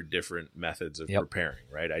 100 different methods of preparing,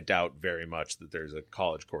 right? I doubt very much that there's a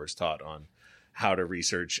college course taught on how to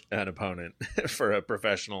research an opponent for a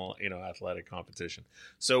professional athletic competition.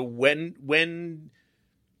 So when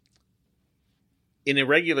in a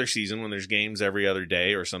regular season, when there's games every other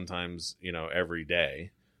day, or sometimes every day,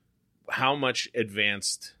 how much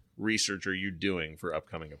advanced research are you doing for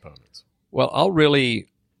upcoming opponents? Well, I'll really,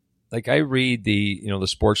 like, I read the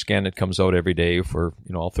sports scan that comes out every day for,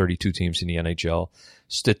 all 32 teams in the NHL.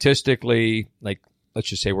 Statistically, like, let's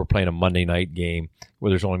just say we're playing a Monday night game where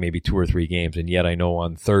there's only maybe 2 or 3 games, and yet I know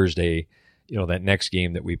on Thursday, that next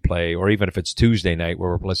game that we play, or even if it's Tuesday night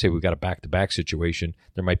where let's say we've got a back-to-back situation,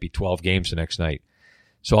 there might be 12 games the next night.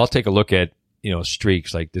 So I'll take a look at,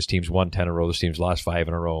 streaks, like this team's won 10 in a row, this team's lost 5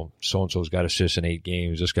 in a row, so-and-so's got assists in 8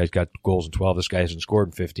 games, this guy's got goals in 12, this guy hasn't scored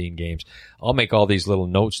in 15 games. I'll make all these little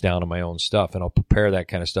notes down on my own stuff, and I'll prepare that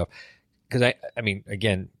kind of stuff. Because, I mean,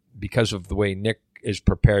 again, because of the way Nick has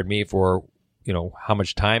prepared me for, how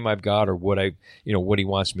much time I've got or what what he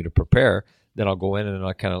wants me to prepare, then I'll go in and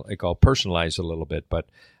I'll kind of I'll personalize it a little bit. But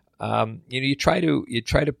you try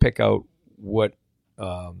to pick out what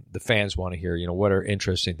the fans want to hear. What are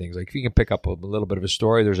interesting things. Like if you can pick up a little bit of a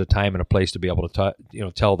story, there's a time and a place to be able to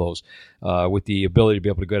tell those. With the ability to be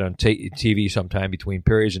able to go on TV sometime between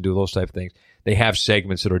periods and do those type of things. They have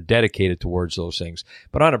segments that are dedicated towards those things.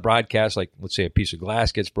 But on a broadcast, like let's say a piece of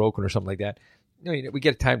glass gets broken or something like that, we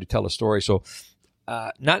get time to tell a story. So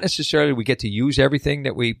not necessarily we get to use everything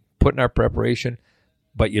that we put in our preparation,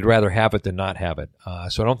 but you'd rather have it than not have it.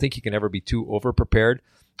 So I don't think you can ever be too over-prepared.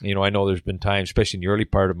 I know there's been times, especially in the early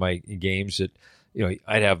part of my games, that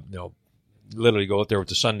I'd have literally go out there with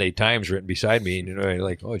the Sunday Times written beside me, and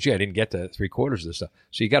like, oh gee, I didn't get to 3/4 of this stuff.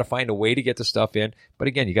 So you got to find a way to get the stuff in, but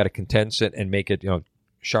again, you got to condense it and make it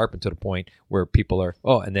sharp and to the point where people are,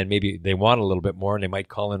 and then maybe they want a little bit more, and they might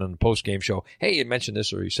call in on the post game show, hey, you mentioned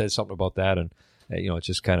this or you said something about that, and it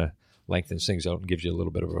just kind of lengthens things out and gives you a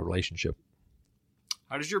little bit of a relationship.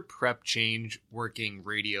 How does your prep change working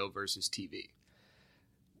radio versus TV?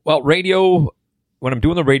 Well, radio, when I'm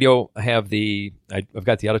doing the radio, I've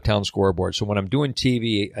got the out-of-town scoreboard. So when I'm doing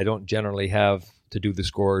TV, I don't generally have to do the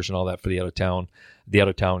scores and all that for the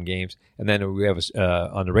out-of-town games. And then we have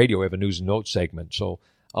on the radio, we have a news and notes segment. So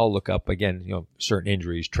I'll look up, again, certain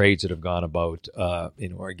injuries, trades that have gone about,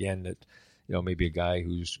 or again, that, maybe a guy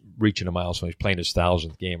who's reaching a milestone, he's playing his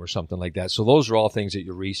 1,000th game or something like that. So those are all things that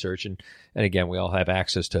you research. And again, we all have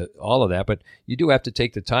access to all of that, but you do have to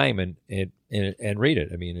take the time and read it.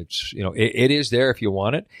 I mean, it's, it is there if you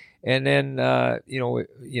want it. And then,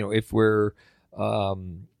 if we're,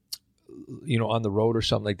 on the road or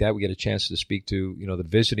something like that, we get a chance to speak to, the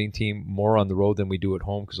visiting team more on the road than we do at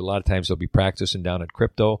home, because a lot of times they'll be practicing down at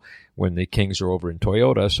Crypto when the Kings are over in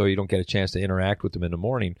Toyota, so you don't get a chance to interact with them in the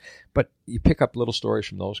morning. But you pick up little stories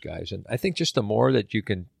from those guys. And I think just the more that you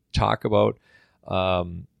can talk about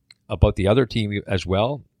the other team as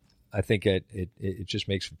well, I think it just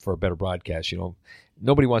makes for a better broadcast.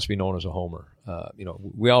 Nobody wants to be known as a homer.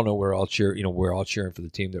 We all know we're all cheering for the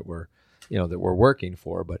team that we're working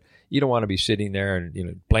for, but you don't want to be sitting there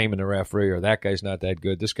and blaming the referee or that guy's not that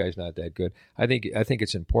good, this guy's not that good. I think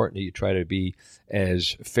it's important that you try to be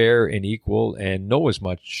as fair and equal and know as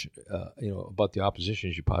much about the opposition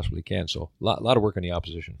as you possibly can. So a lot of work on the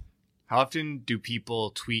opposition. How often do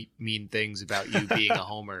people tweet mean things about you being a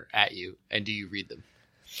homer at you, and do you read them?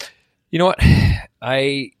 You know what,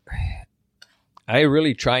 I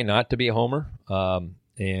really try not to be a homer. And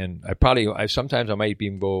sometimes I might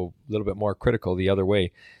even go a little bit more critical the other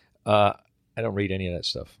way. I don't read any of that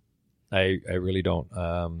stuff. I really don't.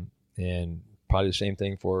 And probably the same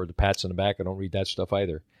thing for the pats on the back. I don't read that stuff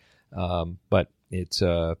either. But it's,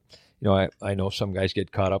 I know some guys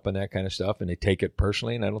get caught up in that kind of stuff and they take it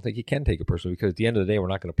personally. And I don't think you can take it personally, because at the end of the day, we're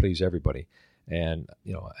not going to please everybody. And,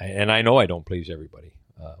 I know I don't please everybody.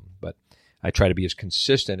 But I try to be as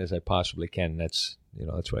consistent as I possibly can. That's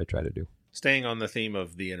what I try to do. Staying on the theme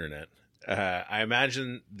of the internet, I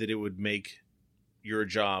imagine that it would make your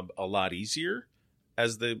job a lot easier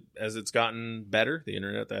as it's gotten better, the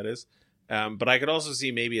internet, that is. But I could also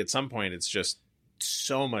see maybe at some point it's just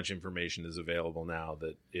so much information is available now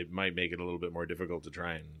that it might make it a little bit more difficult to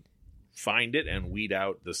try and find it and weed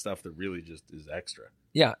out the stuff that really just is extra.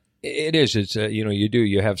 Yeah, it is. It's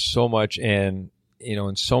you have so much, and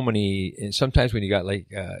and so many, and sometimes when you got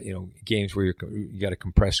games where you got a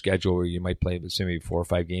compressed schedule where you might play, let's say, maybe 4 or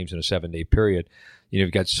 5 games in a 7-day period,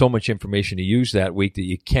 you've got so much information to use that week that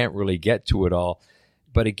you can't really get to it all.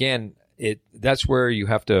 But again, that's where you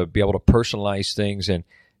have to be able to personalize things and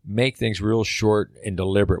make things real short and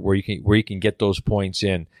deliberate, where you can get those points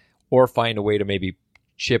in, or find a way to maybe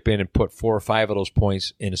chip in and put 4 or 5 of those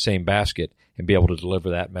points in the same basket and be able to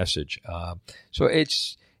deliver that message. So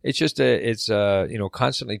it's just a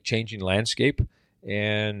constantly changing landscape,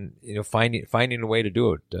 and finding a way to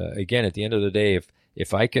do it. Again, at the end of the day,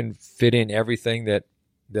 if I can fit in everything that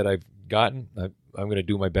I've gotten, I'm going to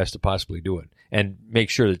do my best to possibly do it, and make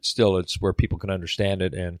sure that still it's where people can understand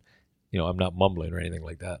it, and I'm not mumbling or anything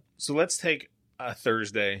like that. So let's take a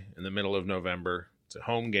Thursday in the middle of November. It's a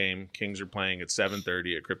home game. Kings are playing at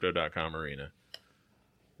 7:30 at Crypto.com Arena.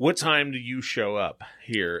 What time do you show up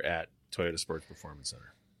here at Toyota Sports Performance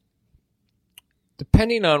Center?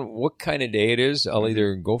 Depending on what kind of day it is, I'll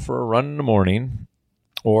either go for a run in the morning,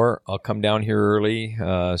 or I'll come down here early.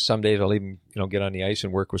 Some days I'll even get on the ice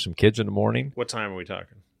and work with some kids in the morning. What time are we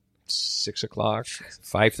talking? 6 o'clock,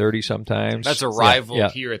 5:30 sometimes. That's a rival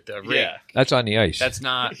here at the rink. Yeah. That's on the ice. That's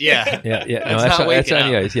not. Yeah. Yeah. No, that's on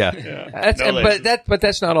the ice. Yeah. But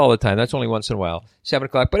that's not all the time. That's only once in a while. 7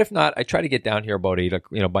 o'clock. But if not, I try to get down here about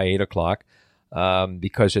by 8 o'clock.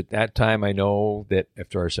 Because at that time I know that if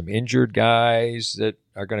there are some injured guys that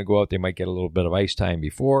are going to go out, they might get a little bit of ice time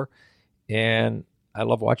before. And I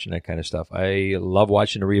love watching that kind of stuff. I love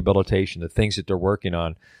watching the rehabilitation, the things that they're working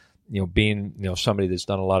on. Being somebody that's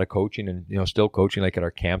done a lot of coaching and still coaching, like at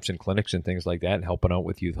our camps and clinics and things like that, and helping out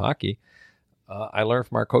with youth hockey. I learn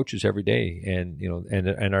from our coaches every day,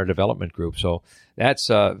 and our development group. So that's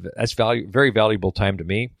very valuable time to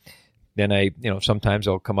me. Then sometimes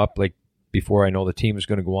I'll come up like before I know the team is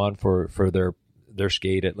going to go on for their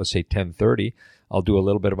skate at, let's say, 10:30. I'll do a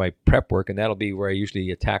little bit of my prep work, and that'll be where I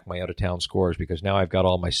usually attack my out-of-town scores, because now I've got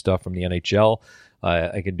all my stuff from the NHL.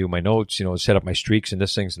 I can do my notes, set up my streaks and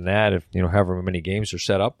this, things, and that. If, however many games are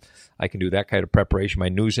set up, I can do that kind of preparation. My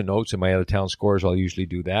news and notes and my out-of-town scores, I'll usually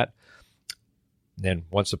do that. Then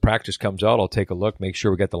once the practice comes out, I'll take a look, make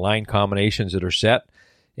sure we got the line combinations that are set,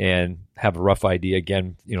 and have a rough idea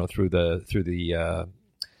again, through the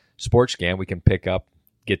sports scan. We can pick up,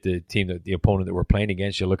 get the team, the opponent that we're playing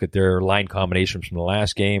against. You look at their line combinations from the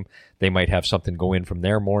last game. They might have something go in from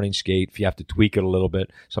their morning skate. If you have to tweak it a little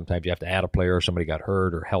bit, sometimes you have to add a player, or somebody got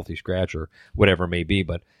hurt or healthy scratch or whatever it may be.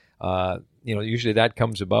 But, usually that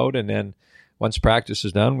comes about. And then once practice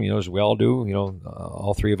is done, as we all do,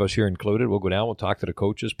 all three of us here included, we'll go down, we'll talk to the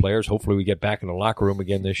coaches, players. Hopefully we get back in the locker room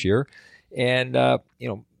again this year, and,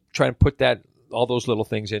 try and put all those little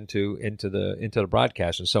things into the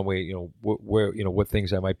broadcast in some way, where what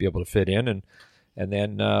things I might be able to fit in, and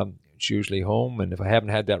then it's usually home. And if I haven't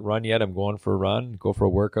had that run yet, I'm going for a run, go for a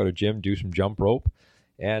workout at gym, do some jump rope,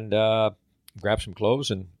 and grab some clothes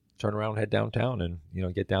and turn around, head downtown, and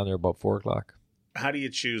get down there about 4 o'clock. How do you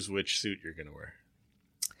choose which suit you're going to wear?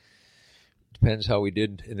 Depends how we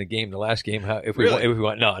did in the game, the last game. If we Really?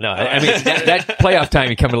 want, no. I mean, that playoff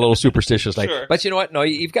time, you come a little superstitious, Sure. But you know what? No,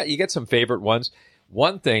 you get some favorite ones.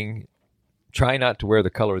 One thing, try not to wear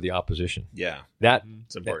the color of the opposition. Yeah,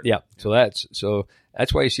 It's important. Yeah, so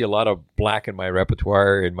that's why you see a lot of black in my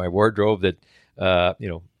repertoire, in my wardrobe. That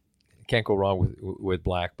can't go wrong with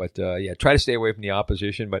black. But try to stay away from the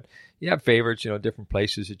opposition. But you have favorites, different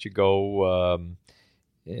places that you go.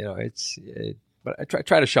 But I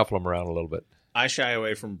try to shuffle them around a little bit. I shy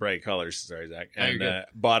away from bright colors, sorry, Zach, and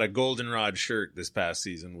bought a goldenrod shirt this past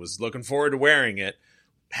season. Was looking forward to wearing it.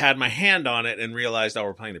 Had my hand on it and realized,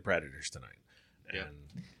 we're playing the Predators tonight.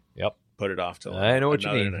 And Yep. put it off till I know what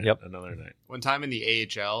you mean. Night, Yep. Another night. One time in the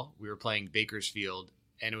AHL, we were playing Bakersfield,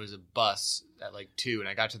 and it was a bus at like 2, and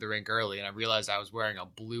I got to the rink early, and I realized I was wearing a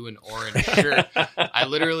blue and orange shirt. I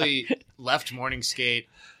literally left morning skate.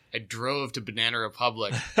 I drove to Banana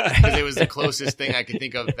Republic because it was the closest thing I could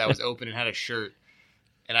think of that was open and had a shirt.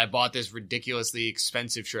 And I bought this ridiculously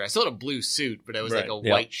expensive shirt. I still had a blue suit, but it was like a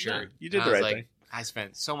white shirt. Yeah, you did and the I was right thing. I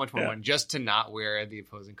spent so much more money just to not wear the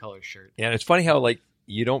opposing color shirt. Yeah, and it's funny how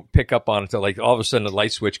you don't pick up on it until all of a sudden the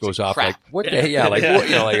light switch goes off. Crap. Like what the yeah,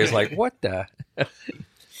 it's like what the.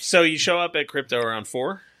 So you show up at Crypto around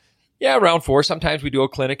 4? Yeah, around 4. Sometimes we do a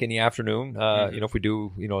clinic in the afternoon. If we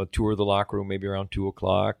do, a tour of the locker room, maybe around 2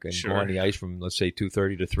 o'clock, and go on the ice from, let's say,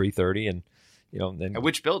 2:30 to 3:30, and then At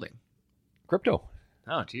which building? Crypto.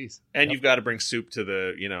 Oh, geez. And you've got to bring soup to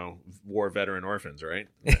the, war veteran orphans, right?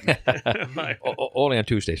 Only on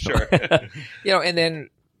Tuesdays. Sure. And then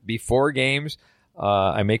before games,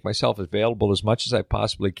 I make myself available as much as I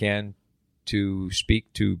possibly can to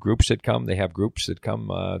speak to groups that come. They have groups that come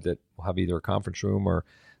that will have either a conference room or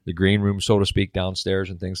the green room, so to speak, downstairs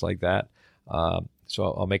and things like that. So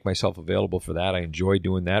I'll make myself available for that. I enjoy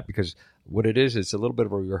doing that because what it is, it's a little bit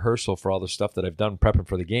of a rehearsal for all the stuff that I've done prepping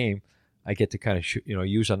for the game. I get to kind of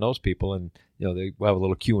use on those people, and we'll have a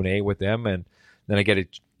little Q&A with them, and then I get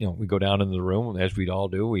it. We go down into the room as we'd all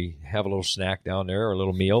do. We have a little snack down there, or a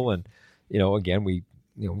little meal, and again we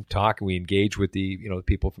talk and we engage with the the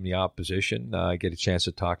people from the opposition. Get a chance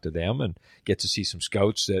to talk to them and get to see some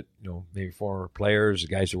scouts that maybe former players,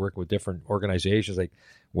 guys that are working with different organizations. Like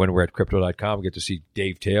when we're at Crypto.com, we get to see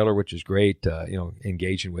Dave Taylor, which is great.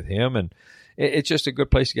 Engaging with him, and it's just a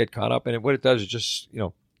good place to get caught up. And what it does is just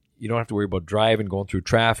you don't have to worry about driving, going through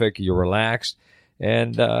traffic. You're relaxed,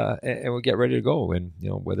 and we get ready to go. And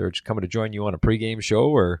whether it's coming to join you on a pregame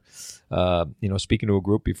show or speaking to a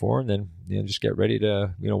group before, and then just get ready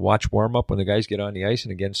to watch warm up when the guys get on the ice,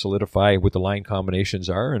 and again solidify what the line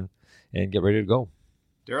combinations are, and get ready to go.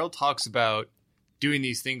 Daryl talks about doing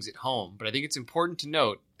these things at home, but I think it's important to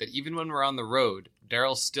note that even when we're on the road,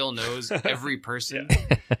 Daryl still knows every person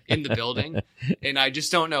in the building, and I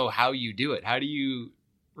just don't know how you do it. How do you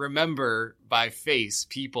remember by face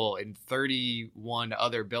people in 31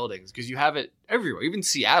 other buildings? Because you have it everywhere. Even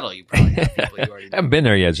Seattle, you probably have people you already know. I haven't been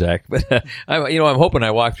there yet, Zach, but I'm hoping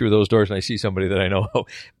I walk through those doors and I see somebody that I know.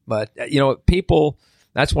 But people,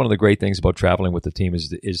 that's one of the great things about traveling with the team is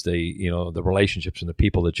the relationships and the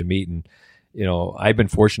people that you meet. And I've been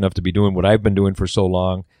fortunate enough to be doing what I've been doing for so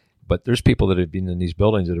long. But there's people that have been in these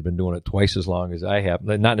buildings that have been doing it twice as long as I have.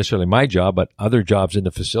 Not necessarily my job, but other jobs in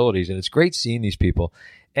the facilities. And it's great seeing these people.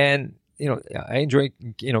 And, I enjoy,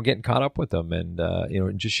 getting caught up with them and,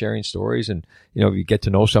 just sharing stories. And, you get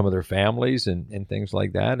to know some of their families and things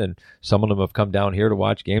like that. And some of them have come down here to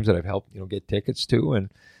watch games that I've helped, get tickets to. And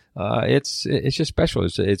it's just special.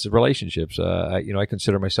 It's relationships. I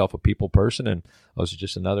consider myself a people person, and those are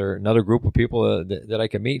just another group of people that I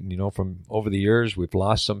can meet. And from over the years, we've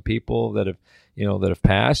lost some people that have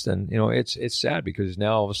passed, and it's sad because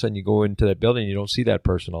now all of a sudden you go into that building and you don't see that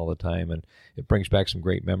person all the time, and it brings back some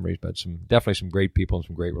great memories, but definitely some great people and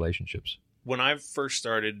some great relationships. When I first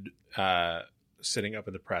started sitting up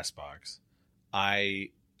in the press box, I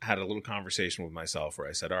had a little conversation with myself where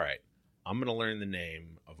I said, all right, I'm going to learn the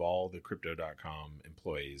name of all the Crypto.com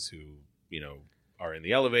employees who, are in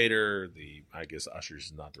the elevator. I guess ushers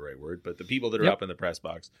is not the right word, but the people that are up in the press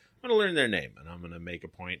box, I'm going to learn their name, and I'm going to make a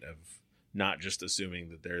point of not just assuming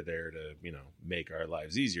that they're there to, make our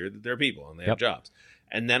lives easier, that they're people and they have jobs.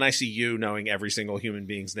 And then I see you knowing every single human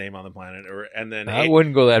being's name on the planet, and then I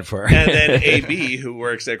wouldn't go that far. And then AB, who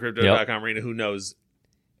works at Crypto.com Arena, who knows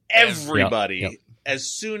everybody. Yep. As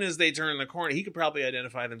soon as they turn the corner, he could probably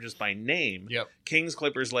identify them just by name. Yep. Kings,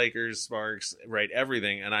 Clippers, Lakers, Sparks, right?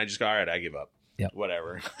 Everything. And I just go, all right, I give up. Yep.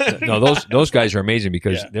 Whatever. No, those guys are amazing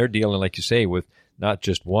because they're dealing, like you say, with not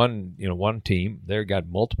just one team. They've got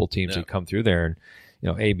multiple teams that come through there. And,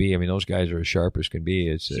 AB, those guys are as sharp as can be.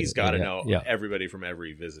 He's got to know everybody from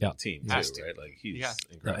every visiting team, too, right? Like, he's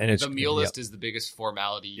incredible. And the meal list is the biggest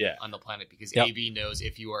formality on the planet because AB knows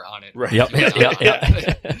if you are on it. Right.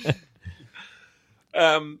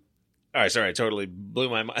 All right, sorry, I totally blew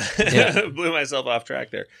myself off track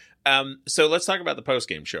there. So let's talk about the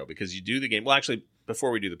post-game show because you do the game. Well, actually, before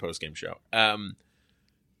we do the post-game show,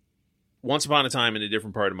 once upon a time in a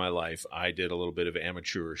different part of my life, I did a little bit of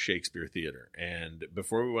amateur Shakespeare theater. And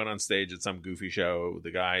before we went on stage at some goofy show,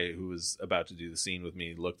 the guy who was about to do the scene with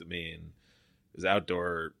me looked at me and was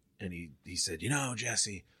outdoor, and he said,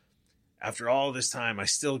 Jesse, after all this time, I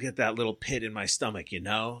still get that little pit in my stomach, And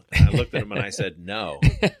I looked at him and I said, no,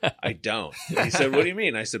 I don't. And he said, what do you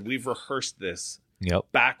mean? I said, we've rehearsed this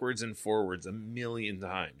backwards and forwards 1,000,000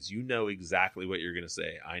 times. You know exactly what you're going to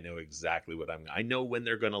say. I know exactly what I know when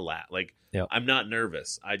they're going to laugh. Like, I'm not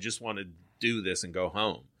nervous. I just want to do this and go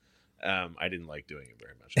home. I didn't like doing it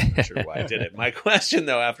very much. I'm not sure why I did it. My question,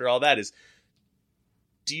 though, after all that is,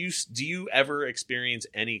 do you ever experience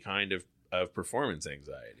any kind of performance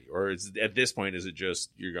anxiety, or at this point is it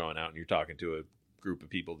just you're going out and you're talking to a group of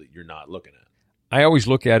people that you're not looking at? I always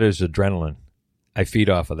look at it as adrenaline. I feed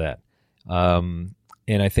off of that, and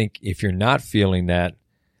I think if you're not feeling that,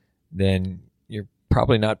 then you're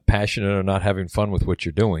probably not passionate or not having fun with what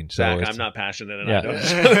you're doing. So I'm not passionate, and I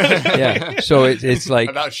don't. So it's like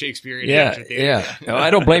about Shakespeare. No, I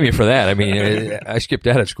don't blame you for that. I skipped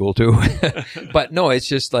that at school too, but no, it's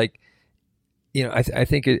just like. I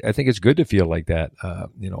think it's good to feel like that.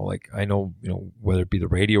 Like I know, whether it be the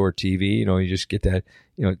radio or TV, you just get that,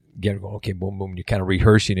 get going, okay, boom, boom. You're kind of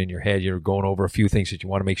rehearsing in your head. You're going over a few things that you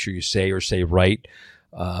want to make sure you say right.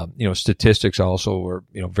 Statistics also are,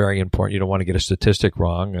 very important. You don't want to get a statistic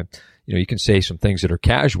wrong. And, you can say some things that are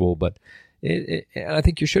casual, but and I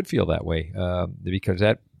think you should feel that way, because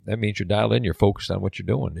that means you're dialed in, you're focused on what you're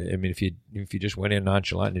doing. If you just went in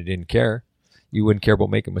nonchalant and you didn't care, you wouldn't care about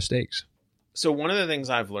making mistakes. So one of the things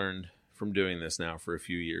I've learned from doing this now for a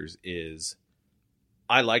few years is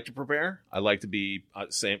I like to prepare. I like to be,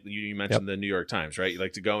 you mentioned the New York Times, right? You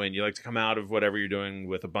like to go in, you like to come out of whatever you're doing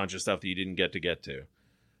with a bunch of stuff that you didn't get to.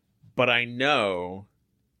 But I know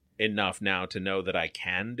enough now to know that I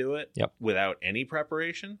can do it without any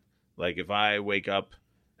preparation. Like if I wake up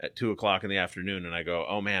at 2:00 in the afternoon and I go,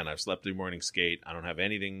 oh man, I've slept through morning skate. I don't have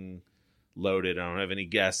anything loaded. I don't have any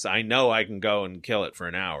guests. I know I can go and kill it for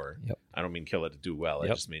an hour. I don't mean kill it to do well. I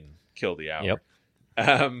just mean kill the hour.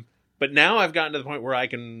 But now I've gotten to the point where I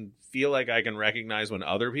can feel like I can recognize when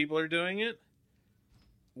other people are doing it.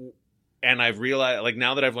 And I've realized, like,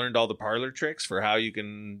 now that I've learned all the parlor tricks for how you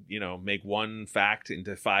can, make one fact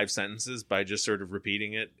into 5 sentences by just sort of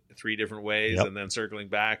repeating it 3 different ways and then circling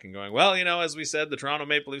back and going, well, as we said, the Toronto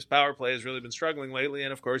Maple Leafs power play has really been struggling lately.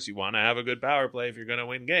 And of course, you want to have a good power play if you're going to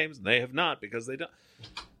win games. And they have not, because they don't.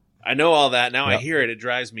 I know all that. Now I hear it. It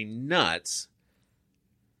drives me nuts.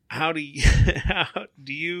 How do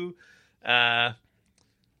you,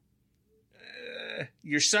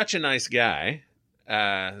 you're such a nice guy.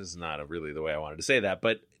 This is not really the way I wanted to say that,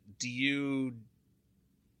 but do you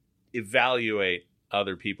evaluate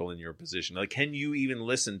other people in your position? Like, can you even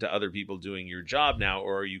listen to other people doing your job now,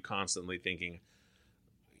 or are you constantly thinking,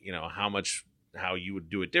 how you would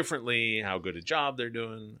do it differently, how good a job they're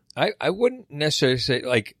doing? I wouldn't necessarily say,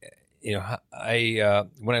 like, I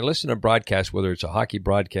when I listen to broadcasts, whether it's a hockey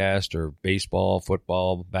broadcast or baseball,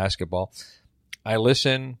 football, basketball, I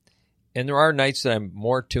listen. And there are nights that I'm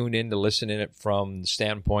more tuned in to listen in it from the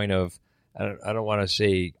standpoint of, I don't want to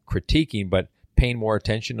say critiquing, but paying more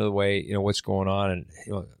attention to the way, what's going on. And,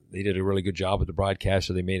 they did a really good job with the broadcast,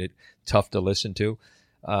 so they made it tough to listen to.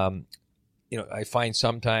 I find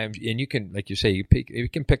sometimes, and you can, like you say, you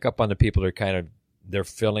can pick up on the people that are they're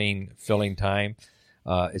filling time.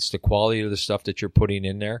 It's the quality of the stuff that you're putting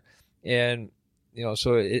in there. And,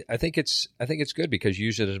 I think it's good, because you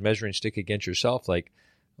use it as a measuring stick against yourself. Like,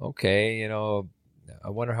 okay, I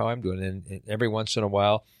wonder how I'm doing. And every once in a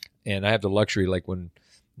while, and I have the luxury, like when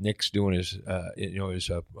Nick's doing his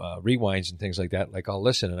rewinds and things like that, like I'll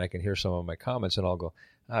listen and I can hear some of my comments and I'll go,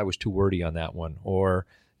 I was too wordy on that one. Or,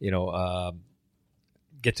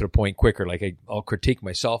 get to the point quicker. Like I'll critique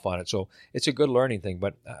myself on it. So it's a good learning thing.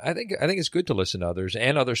 But I think it's good to listen to others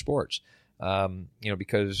and other sports.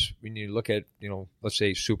 Because when you look at, let's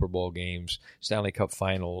say Super Bowl games, Stanley Cup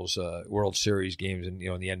Finals, World Series games, and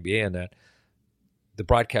in the NBA and that, the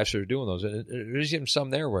broadcasters are doing those. And there's even some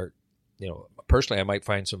there where, personally, I might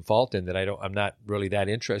find some fault in that. I'm not really that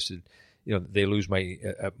interested. They lose my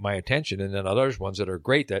attention, and then others ones that are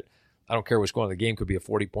great that I don't care what's going on. The game could be a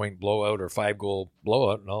 40-point blowout or 5-goal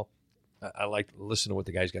blowout, and I like to listen to what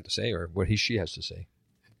the guy's got to say or what she has to say.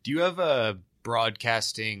 Do you have a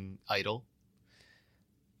broadcasting idol?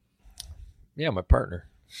 Yeah, my partner.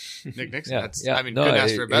 Nick Nixon. Couldn't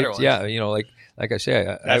ask for a better one. Yeah, like I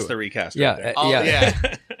say, that's the recast. Yeah, right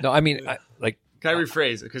yeah. No, I mean, can I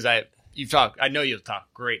rephrase it? Because I know you'll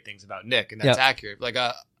talk great things about Nick, and that's accurate. Like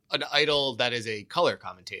an idol that is a color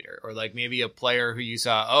commentator, or like maybe a player who you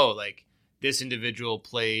saw, like this individual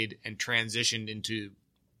played and transitioned into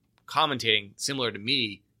commentating similar to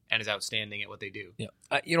me and is outstanding at what they do. Yeah.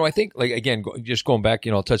 I think, like, again, just going back,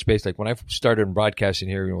 I'll touch base. Like when I started in broadcasting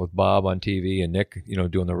here, with Bob on TV and Nick,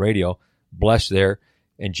 doing the radio, blessed there.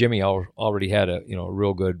 And Jimmy already had a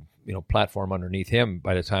real good, platform underneath him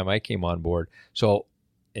by the time I came on board. So,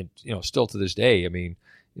 and, still to this day, I mean,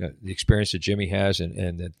 the experience that Jimmy has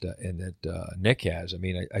and that Nick has. I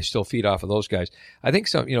mean, I still feed off of those guys. I think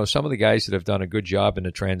some of the guys that have done a good job in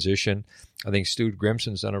the transition. I think Stu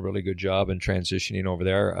Grimson's done a really good job in transitioning over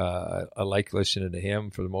there. I like listening to him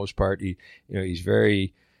for the most part. He's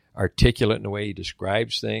very articulate in the way he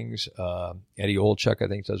describes things. Eddie Olchuk, I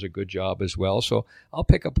think, does a good job as well. So I'll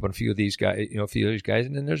pick up on a few of these guys.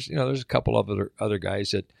 And then there's a couple of other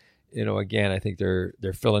guys that. Again, I think they're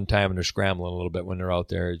filling time and they're scrambling a little bit when they're out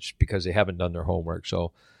there. It's because they haven't done their homework.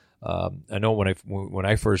 So I know when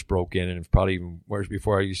I first broke in, and probably even worse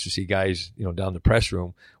before, I used to see guys, down the press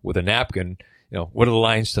room with a napkin. What are the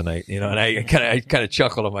lines tonight? And I kind of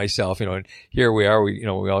chuckle to myself. And here we are. We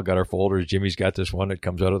all got our folders. Jimmy's got this one that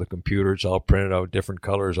comes out of the computer. It's all printed out, different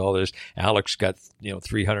colors. All this. Alex got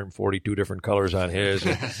 342 different colors on his.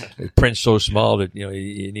 It prints so small that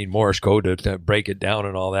you need Morse code to break it down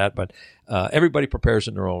and all that. But everybody prepares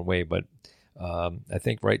in their own way. But I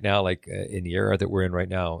think right now, like in the era that we're in right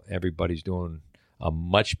now, everybody's doing a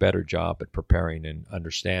much better job at preparing and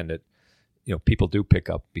understand that people do pick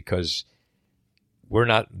up, because we're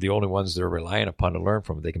not the only ones that are relying upon to learn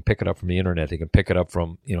from it. They can pick it up from the internet. They can pick it up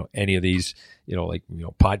from, any of these,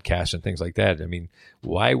 podcasts and things like that. I mean,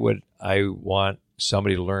 why would I want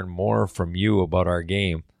somebody to learn more from you about our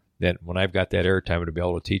game than when I've got that airtime to be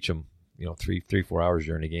able to teach them, 3-4 hours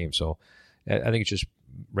during the game? So I think it just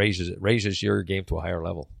raises your game to a higher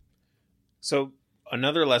level. So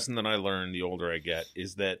another lesson that I learned the older I get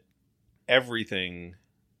is that everything's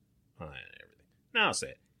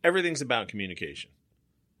about communication.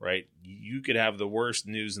 Right? You could have the worst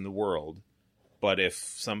news in the world, but if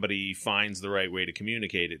somebody finds the right way to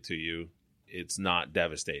communicate it to you, it's not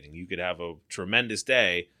devastating. You could have a tremendous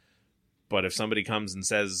day, but if somebody comes and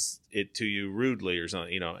says it to you rudely or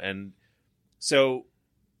something, and so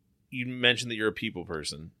you mentioned that you're a people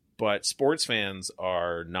person, But sports fans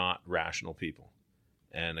are not rational people.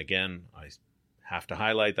 And again, I have to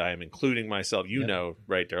highlight that I am including myself. You know,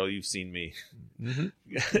 right, Daryl? You've seen me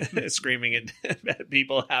screaming at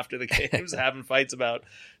people after the games, having fights about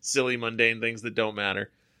silly, mundane things that don't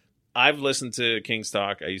matter. I've listened to Kings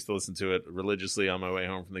Talk. I used to listen to it religiously on my way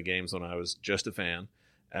home from the games when I was just a fan.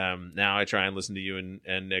 Now I try and listen to you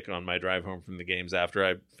and Nick on my drive home from the games after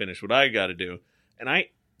I finish what I got to do. And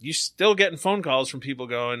you still getting phone calls from people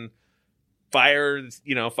going, fire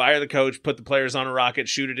the coach, put the players on a rocket,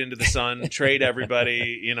 shoot it into the sun, trade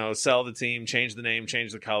everybody, sell the team, change the name,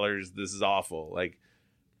 change the colors. This is awful. Like,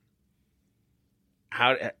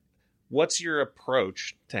 what's your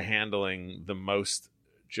approach to handling the most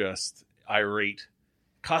just irate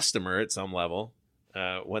customer at some level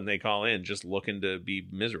when they call in just looking to be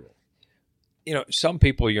miserable? Some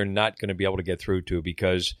people you're not going to be able to get through to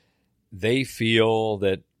because they feel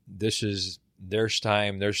that this is their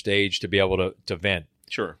time, their stage to be able to vent.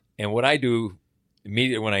 Sure. And what I do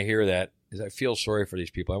immediately when I hear that is I feel sorry for these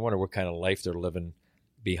people. I wonder what kind of life they're living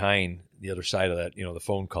behind the other side of that, the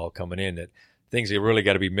phone call coming in, that things they really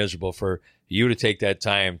got to be miserable for you to take that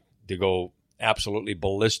time to go absolutely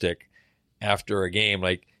ballistic after a game.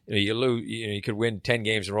 Like, you lose, you could win 10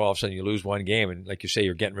 games in a row, all of a sudden you lose one game. And like you say,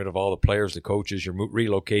 you're getting rid of all the players, the coaches, you're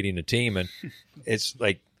relocating the team. And it's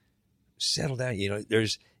like, settle down.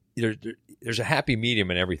 There's a happy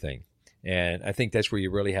medium in everything. And I think that's where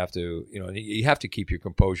you really have to, you have to keep your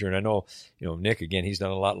composure. And I know, Nick, again, he's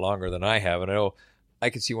done a lot longer than I have. And I know I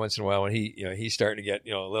can see once in a while when he's starting to get,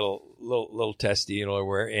 a little testy, and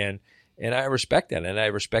I respect that. And I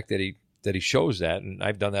respect that he shows that. And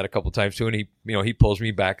I've done that a couple of times too. And he pulls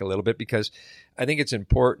me back a little bit because I think it's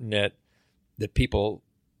important that people,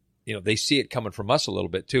 they see it coming from us a little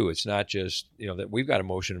bit too. It's not just, that we've got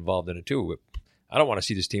emotion involved in it too. I don't want to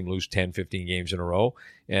see this team lose 10, 15 games in a row,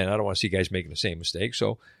 and I don't want to see guys making the same mistake.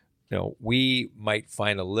 So, we might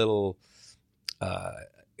find a little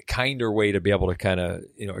kinder way to be able to kind of,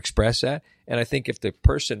 express that. And I think if the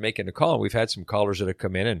person making the call, and we've had some callers that have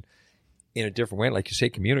come in and in a different way, like you say,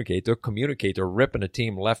 they're ripping a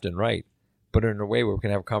team left and right, but in a way where we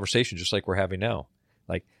can have a conversation just like we're having now.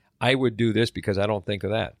 Like, I would do this because I don't think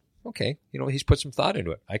of that. Okay, he's put some thought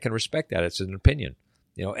into it. I can respect that. It's an opinion.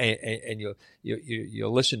 And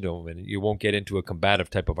you'll listen to them, and you won't get into a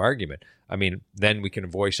combative type of argument. I mean, then we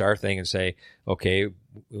can voice our thing and say, okay,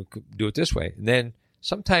 we'll do it this way. And then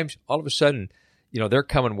sometimes all of a sudden, they're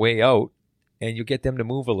coming way out, and you get them to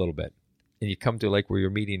move a little bit, and you come to like where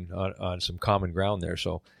you're meeting on some common ground there.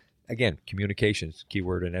 So again, communication is key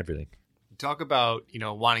word in everything. Talk about,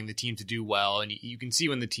 wanting the team to do well, and you can see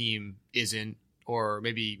when the team isn't, or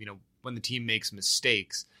maybe, when the team makes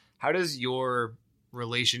mistakes. How does your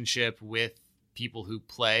relationship with people who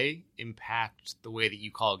play impact the way that you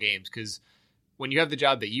call games? Because when you have the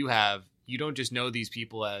job that you have, you don't just know these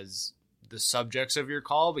people as the subjects of your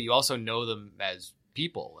call, but you also know them as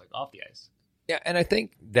people, like off the ice. Yeah, and I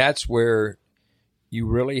think that's where you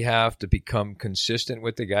really have to become consistent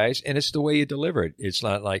with the guys, and it's the way you deliver it. It's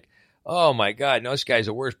not like, oh my God, no, this guy's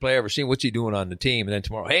the worst player I've ever seen. What's he doing on the team? And then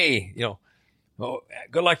tomorrow, hey, oh,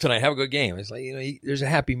 good luck tonight. Have a good game. It's like, there's a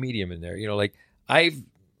happy medium in there.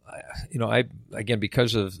 Again,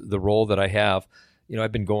 because of the role that I have,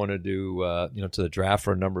 I've been going to do, to the draft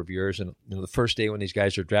for a number of years. And, the first day when these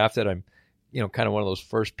guys are drafted, I'm, kind of one of those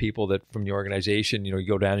first people that from the organization, you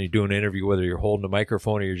go down and you do an interview, whether you're holding a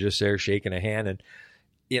microphone or you're just there shaking a hand. And,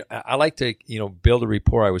 I like to, build a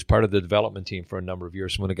rapport. I was part of the development team for a number of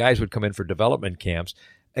years. So when the guys would come in for development camps,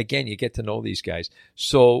 again, you get to know these guys.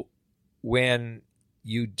 So when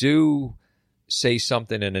you do say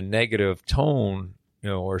something in a negative tone,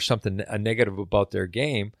 or something a negative about their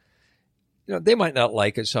game, they might not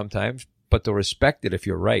like it sometimes, but they'll respect it if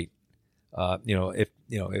you're right. If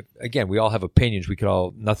again, we all have opinions.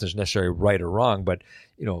 Nothing's necessarily right or wrong, but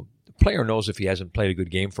the player knows if he hasn't played a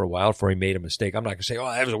good game for a while before he made a mistake. I'm not going to say, oh,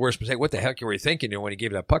 that was the worst mistake. What the heck were you thinking when he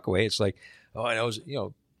gave that puck away? It's like, oh, I know, it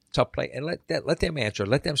was, tough play, and let them answer.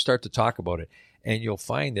 Let them start to talk about it, and you'll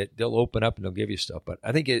find that they'll open up and they'll give you stuff. But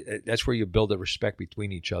I think that's where you build a respect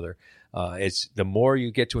between each other. It's the more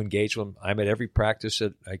you get to engage with them. I'm at every practice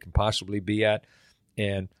that I can possibly be at,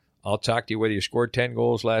 and I'll talk to you whether you scored 10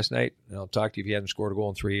 goals last night, and I'll talk to you if you haven't scored a goal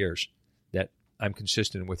in 3 years. That I'm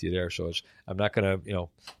consistent with you there. So I'm not going to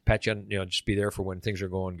pat you on, just be there for when things are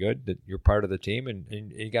going good. That you're part of the team, and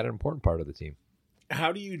you got an important part of the team.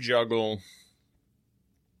 How do you juggle?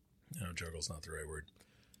 No, juggle's not the right word.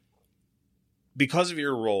 Because of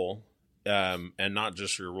your role, and not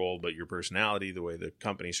just your role, but your personality, the way the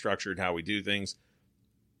company's structured, how we do things,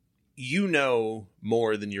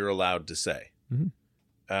 more than you're allowed to say. Mm-hmm.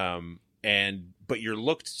 but you're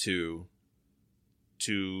looked to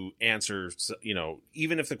answer,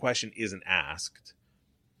 even if the question isn't asked,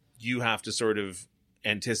 you have to sort of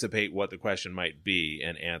anticipate what the question might be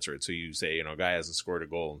and answer it. So you say, a guy hasn't scored a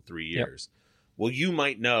goal in 3 years. Yep. Well, you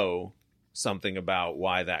might know something about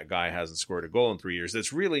why that guy hasn't scored a goal in 3 years.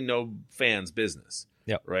 That's really no fan's business.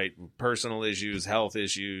 Yep. Right? Personal issues, health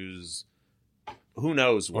issues, who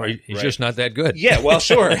knows what. Or he's just not that good. Yeah, well,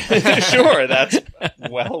 sure. Sure, that's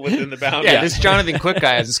well within the bounds. Yeah, this Jonathan Quick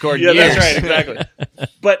guy hasn't scored in years. That's right, exactly.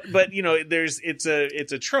 But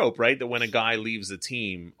it's a trope, right? That when a guy leaves a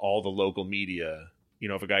team, all the local media,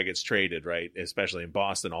 if a guy gets traded, right, especially in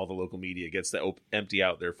Boston, all the local media gets to empty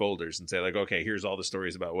out their folders and say, like, okay, here's all the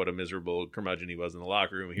stories about what a miserable curmudgeon he was in the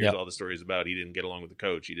locker room. Here's all the stories about he didn't get along with the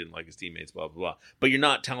coach. He didn't like his teammates, blah, blah, blah. But you're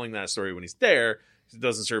not telling that story when he's there because it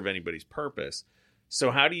doesn't serve anybody's purpose. So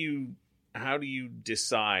how do you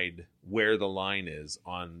decide where the line is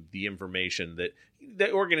on the information that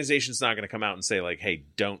the organization's not going to come out and say, like, hey,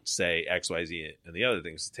 don't say X, Y, Z, and the other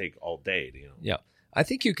things take all day, Yeah. I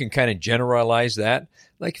think you can kind of generalize that.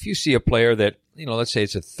 Like if you see a player that, let's say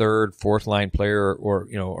it's a third, fourth line player or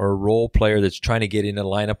a role player that's trying to get into the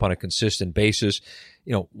lineup on a consistent basis,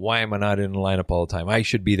 why am I not in the lineup all the time? I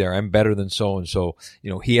should be there. I'm better than so-and-so.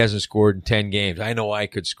 He hasn't scored in 10 games. I know I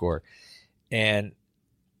could score. And,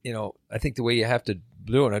 I think the way you have to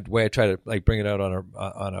do it, the way I try to bring it out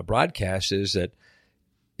on a broadcast is that,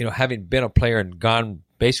 having been a player and gone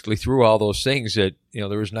basically through all those things that, there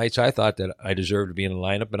was nights I thought that I deserved to be in the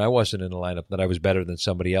lineup and I wasn't in the lineup, that I was better than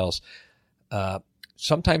somebody else.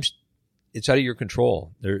 Sometimes it's out of your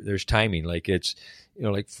control. There's timing. Like it's,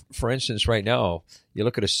 for instance, right now, you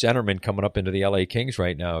look at a centerman coming up into the LA Kings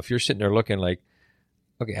right now. If you're sitting there looking like,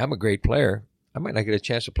 okay, I'm a great player, I might not get a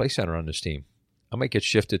chance to play center on this team. I might get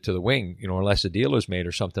shifted to the wing, unless a deal is made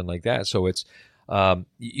or something like that. So it's,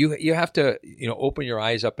 you have to, open your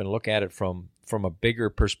eyes up and look at it from a bigger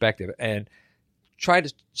perspective and try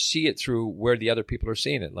to see it through where the other people are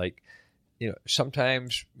seeing it. Like,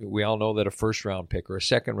 sometimes we all know that a first round pick or a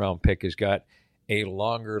second round pick has got a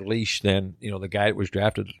longer leash than, the guy that was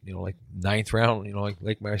drafted, like ninth round,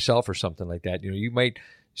 like myself or something like that.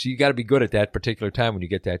 So you got to be good at that particular time when you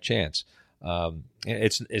get that chance.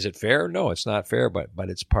 Is it fair? No, it's not fair, but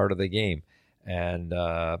it's part of the game. And,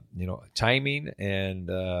 timing and,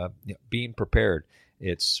 being prepared.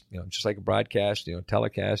 It's, just like a broadcast,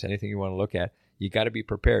 telecast, anything you want to look at, you got to be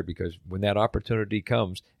prepared because when that opportunity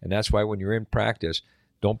comes, and that's why when you're in practice,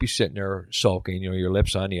 don't be sitting there sulking, your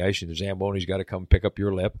lips on the ice and the Zamboni's got to come pick up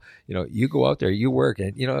your lip. You go out there, you work,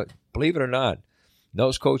 and, believe it or not,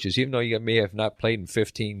 those coaches, even though you may have not played in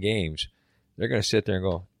 15 games, they're going to sit there and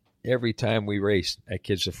go, every time we race, that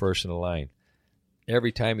kid's the first in the line.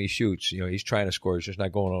 Every time he shoots, he's trying to score. He's just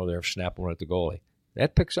not going over there snapping one at the goalie.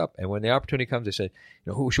 That picks up. And when the opportunity comes, they say,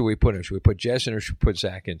 who should we put in? Should we put Jess in or should we put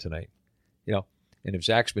Zach in tonight? And if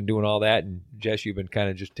Zach's been doing all that and Jess, you've been kind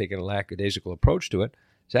of just taking a lackadaisical approach to it,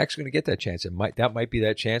 Zach's going to get that chance. That might be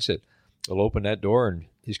that chance that will open that door and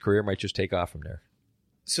his career might just take off from there.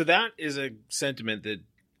 So that is a sentiment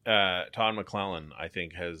that Todd McClellan, I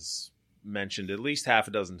think, has mentioned at least half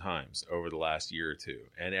a dozen times over the last year or two.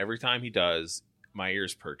 And every time he does, my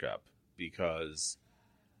ears perk up because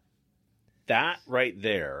that right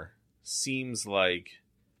there seems like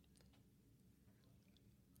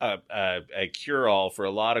a cure-all for a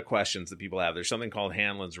lot of questions that people have. There's something called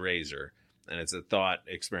Hanlon's razor, and it's a thought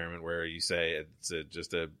experiment where you say it's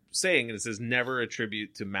just a saying, and it says never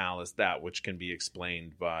attribute to malice that which can be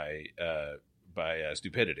explained by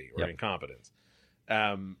stupidity or incompetence.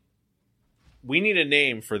 We need a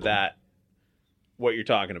name for that, what you're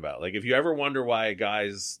talking about. Like if you ever wonder why a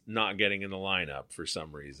guy's not getting in the lineup for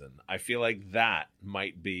some reason, I feel like that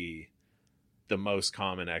might be the most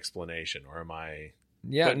common explanation. Or am I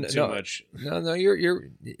putting too much? No,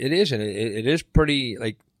 it is, and it is pretty,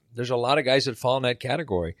 like, there's a lot of guys that fall in that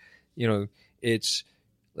category. It's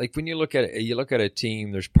like when you look at a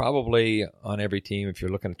team, there's probably on every team, if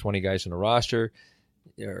you're looking at 20 guys in a roster,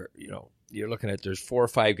 you're looking at, there's 4 or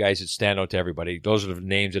 5 guys that stand out to everybody. Those are the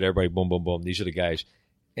names that everybody, boom, boom, boom. These are the guys.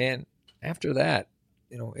 And after that,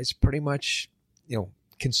 it's pretty much,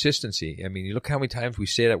 consistency. I mean, you look how many times we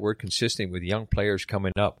say that word consistent with young players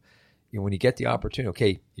coming up. When you get the opportunity,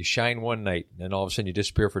 okay, you shine one night, then all of a sudden you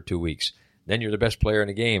disappear for 2 weeks. Then you're the best player in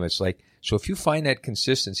the game. It's like, so if you find that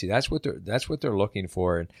consistency, that's what they're looking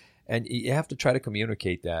for. And you have to try to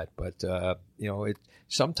communicate that. But,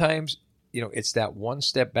 sometimes, it's that one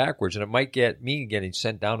step backwards, and it might mean getting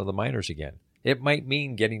sent down to the minors again. It might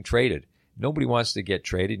mean getting traded. Nobody wants to get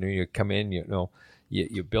traded. You come in,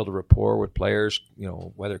 You build a rapport with players,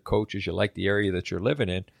 whether coaches, you like the area that you're living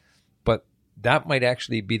in. But that might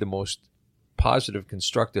actually be the most positive,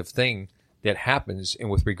 constructive thing that happens, and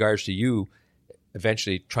with regards to you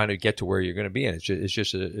eventually trying to get to where you're going to be in. It's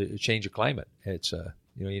just a change of climate. It's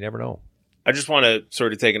you never know. I just want to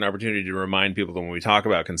sort of take an opportunity to remind people that when we talk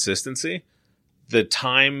about consistency, the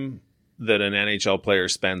time that an NHL player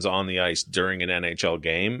spends on the ice during an NHL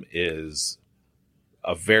game is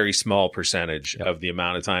a very small percentage of the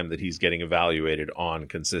amount of time that he's getting evaluated on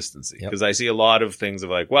consistency. Because I see a lot of things of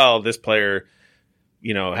like, well, this player,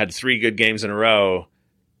 had 3 good games in a row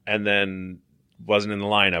and then wasn't in the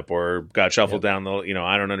lineup or got shuffled down the,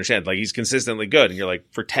 I don't understand. Like, he's consistently good. And you're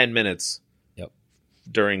like, for 10 minutes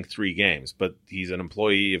during 3 games, but he's an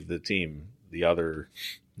employee of the team, the other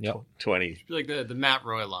 20. Like the Matt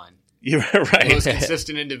Roy line. You're right. The most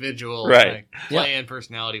consistent individual, right? Like, play and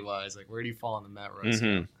personality wise, like where do you fall on the Matt Roy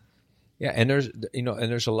scale? Yeah, and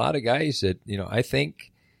there's a lot of guys that I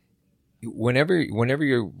think whenever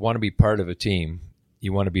you want to be part of a team,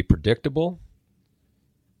 you want to be predictable,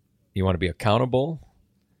 you want to be accountable,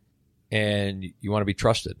 and you want to be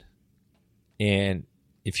trusted. And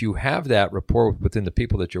if you have that rapport within the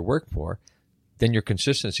people that you work for, then your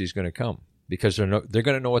consistency is going to come because they're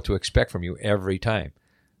going to know what to expect from you every time.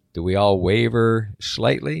 Do we all waver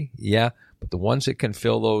slightly? Yeah, but the ones that can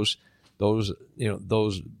fill those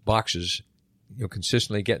boxes,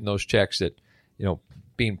 consistently getting those checks, that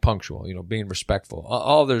being punctual, being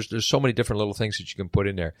respectful. There's so many different little things that you can put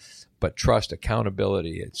in there, but trust,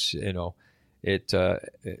 accountability, it's and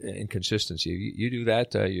consistency. You do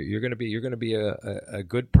that, you're going to be a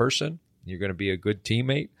good person. You're going to be a good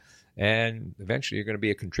teammate. And eventually you're going to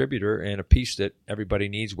be a contributor and a piece that everybody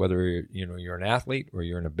needs, whether you're an athlete or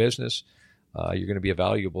you're in a business. You're going to be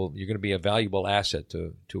a valuable asset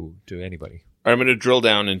to anybody. I'm going to drill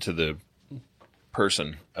down into the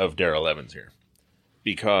person of Daryl Evans here,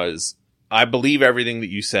 because I believe everything that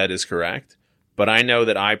you said is correct, but I know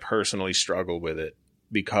that I personally struggle with it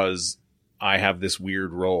because I have this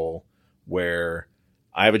weird role where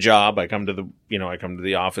I have a job. I come to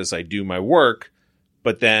the office, I do my work.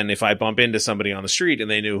 But then if I bump into somebody on the street and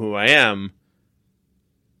they knew who I am,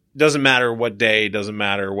 doesn't matter what day, doesn't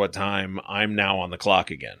matter what time, I'm now on the clock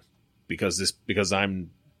again because I'm,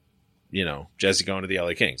 Jesse going to the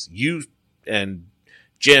LA Kings. You and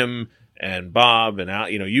Jim and Bob and Al,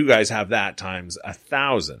 you guys have that times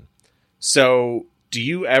 1,000. So do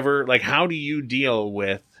you ever, how do you deal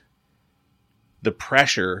with the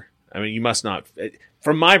pressure? I mean, you must not.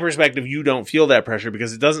 From my perspective, you don't feel that pressure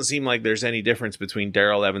because it doesn't seem like there's any difference between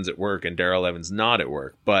Daryl Evans at work and Daryl Evans not at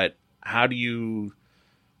work. But how do you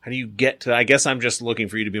get to? I guess I'm just looking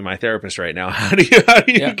for you to be my therapist right now. How do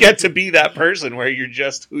you get to be that person where you're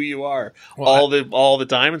just who you are all the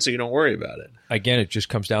time, and so you don't worry about it? Again, it just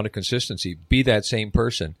comes down to consistency. Be that same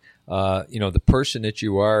person. The person that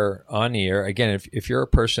you are on the air. Again, if you're a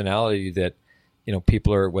personality that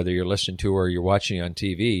people are, whether you're listening to or you're watching on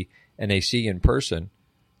TV, and they see in person,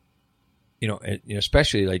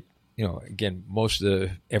 especially again, most of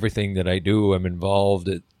everything that I do, I'm involved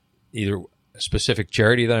at either a specific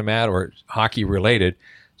charity that I'm at or hockey related.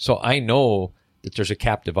 So I know that there's a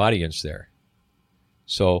captive audience there.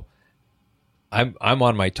 So I'm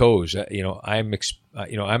on my toes. I'm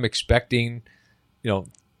expecting,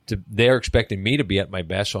 they're expecting me to be at my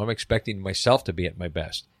best. So I'm expecting myself to be at my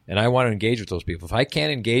best. And I want to engage with those people. If I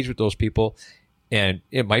can't engage with those people, and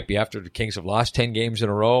it might be after the Kings have lost 10 games in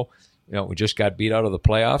a row, we just got beat out of the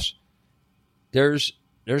playoffs. There's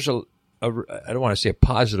I don't want to say a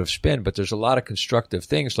positive spin, but there's a lot of constructive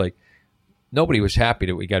things. Like, nobody was happy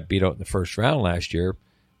that we got beat out in the first round last year,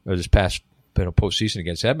 or this past postseason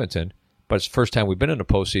against Edmonton. But it's the first time we've been in a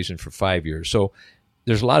postseason for 5 years. So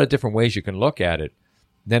there's a lot of different ways you can look at it.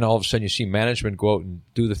 Then all of a sudden you see management go out and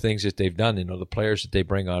do the things that they've done, the players that they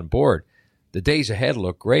bring on board. The days ahead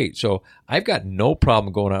look great. So I've got no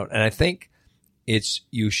problem going out. And I think it's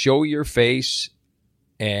you show your face,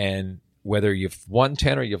 and whether you've won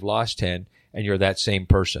 10 or you've lost 10, and you're that same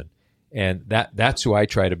person. And that's who I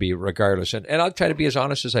try to be regardless. And I'll try to be as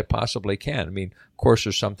honest as I possibly can. I mean, of course,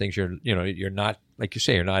 there's some things you're not, like you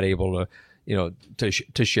say, you're not able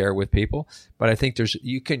to share with people. But I think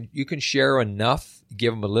you can share enough,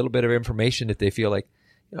 give them a little bit of information that they feel like,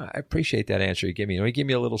 I appreciate that answer you give me. You give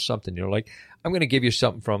me a little something. Like, I'm going to give you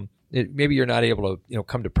something from. Maybe you're not able to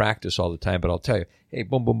come to practice all the time, but I'll tell you, hey,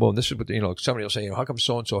 boom, boom, boom. This is what somebody will say. How come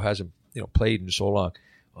so and so hasn't played in so long?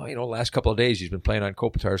 Well, last couple of days he's been playing on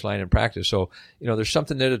Kopitar's line in practice. So there's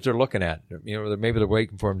something that they're looking at. Maybe they're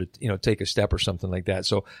waiting for him to take a step or something like that.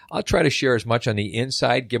 So I'll try to share as much on the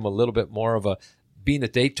inside, give them a little bit more of being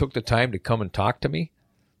that they took the time to come and talk to me,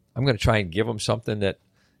 I'm going to try and give them something that,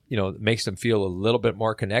 makes them feel a little bit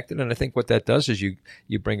more connected. And I think what that does is you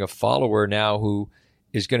bring a follower now who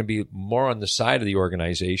is going to be more on the side of the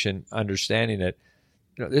organization, understanding that,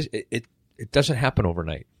 it doesn't happen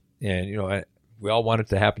overnight. And, we all want it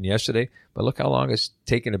to happen yesterday, but look how long it's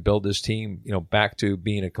taken to build this team, back to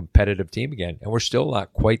being a competitive team again. And we're still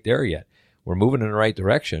not quite there yet. We're moving in the right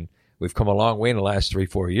direction. We've come a long way in the last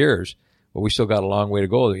 3-4 years, but we still got a long way to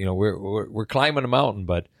go. We're climbing a mountain,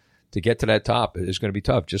 but to get to that top is going to be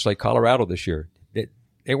tough. Just like Colorado this year,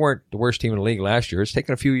 they weren't the worst team in the league last year. It's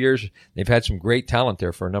taken a few years. They've had some great talent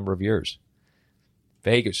there for a number of years.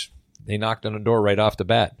 Vegas, they knocked on the door right off the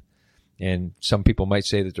bat, and some people might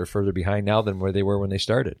say that they're further behind now than where they were when they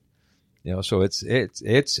started. So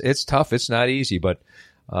it's tough. It's not easy, but.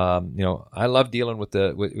 I love dealing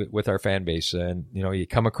with our fan base, and you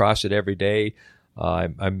come across it every day.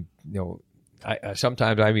 Sometimes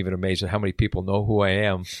I'm even amazed at how many people know who I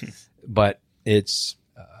am, but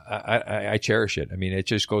I cherish it. I mean, it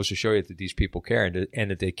just goes to show you that these people care,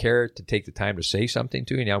 and that they care to take the time to say something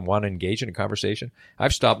to you, and I want to engage in a conversation.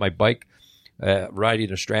 I've stopped my bike riding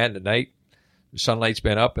the Strand at night. The sunlight's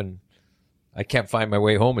been up, and I can't find my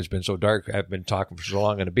way home. It's been so dark. I've been talking for so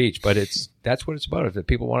long on the beach, but that's what it's about. If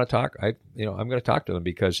people want to talk, I'm going to talk to them,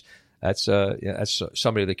 because that's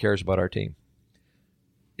somebody that cares about our team.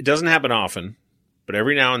 It doesn't happen often, but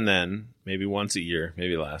every now and then, maybe once a year,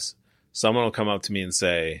 maybe less, someone will come up to me and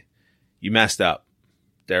say, "You messed up.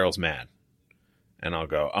 Daryl's mad." And I'll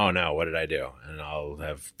go, "Oh no, what did I do?" And I'll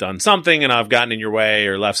have done something, and I've gotten in your way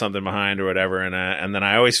or left something behind or whatever. And then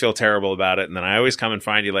I always feel terrible about it. And then I always come and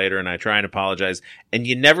find you later, and I try and apologize. And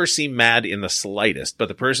you never seem mad in the slightest. But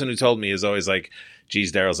the person who told me is always like,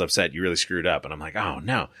 "Geez, Daryl's upset. You really screwed up." And I'm like, "Oh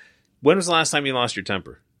no. When was the last time you lost your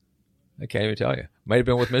temper?" I can't even tell you. Might have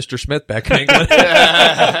been with Mr. Smith back in England.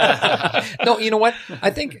 No, you know what?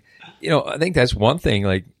 I think that's one thing.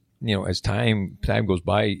 Like, as time goes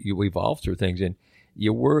by, you evolve through things, and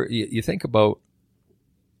you think about,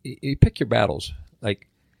 you pick your battles. Like,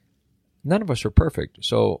 none of us are perfect.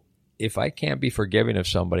 So if I can't be forgiving of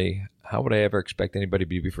somebody, how would I ever expect anybody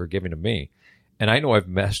to be forgiving of me? And I know I've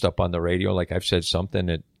messed up on the radio. Like, I've said something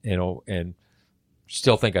that, and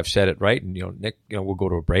still think I've said it right. And, Nick, we'll go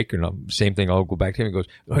to a break, and same thing. I'll go back to him and goes,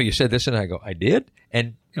 "Oh, you said this?" And I go, "I did."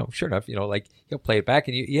 And, sure enough, like, he'll play it back,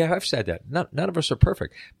 and yeah, I've said that. None of us are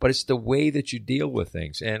perfect, but it's the way that you deal with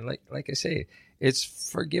things. And like I say, it's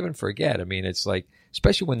forgive and forget. I mean, it's like,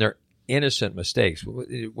 especially when they're innocent mistakes,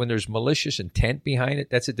 when there's malicious intent behind it,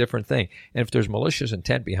 that's a different thing. And if there's malicious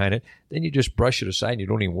intent behind it, then you just brush it aside and you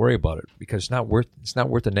don't even worry about it, because it's not worth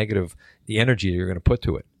the energy you're going to put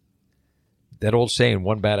to it. That old saying,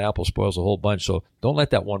 one bad apple spoils the whole bunch. So don't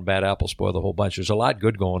let that one bad apple spoil the whole bunch. There's a lot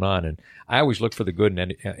good going on, and I always look for the good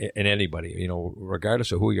in anybody.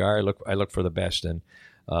 Regardless of who you are, I look for the best. And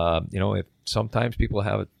if sometimes people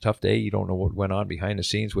have a tough day, you don't know what went on behind the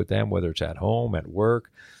scenes with them, whether it's at home, at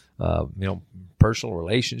work, personal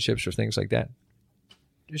relationships or things like that.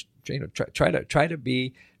 Just try to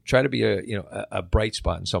be a bright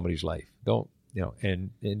spot in somebody's life. Don't.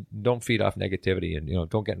 And don't feed off negativity, and,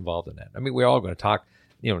 don't get involved in that. I mean, we're all going to talk,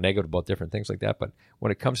 negative about different things like that. But when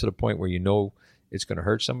it comes to the point where it's going to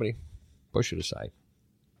hurt somebody, push it aside.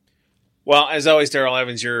 Well, as always, Daryl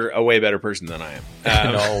Evans, you're a way better person than I am.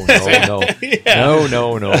 No. Yeah.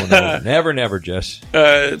 No. Never, Jess.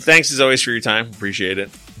 Thanks as always for your time. Appreciate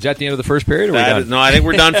it. Is that the end of the first period, or are we done? No, I think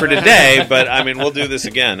we're done for today, but I mean, we'll do this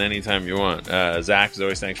again anytime you want. Zach, as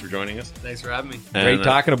always, thanks for joining us. Thanks for having me. Great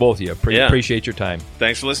talking to both of you. Appreciate your time.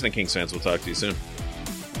 Thanks for listening, Kings fans. We'll talk to you soon.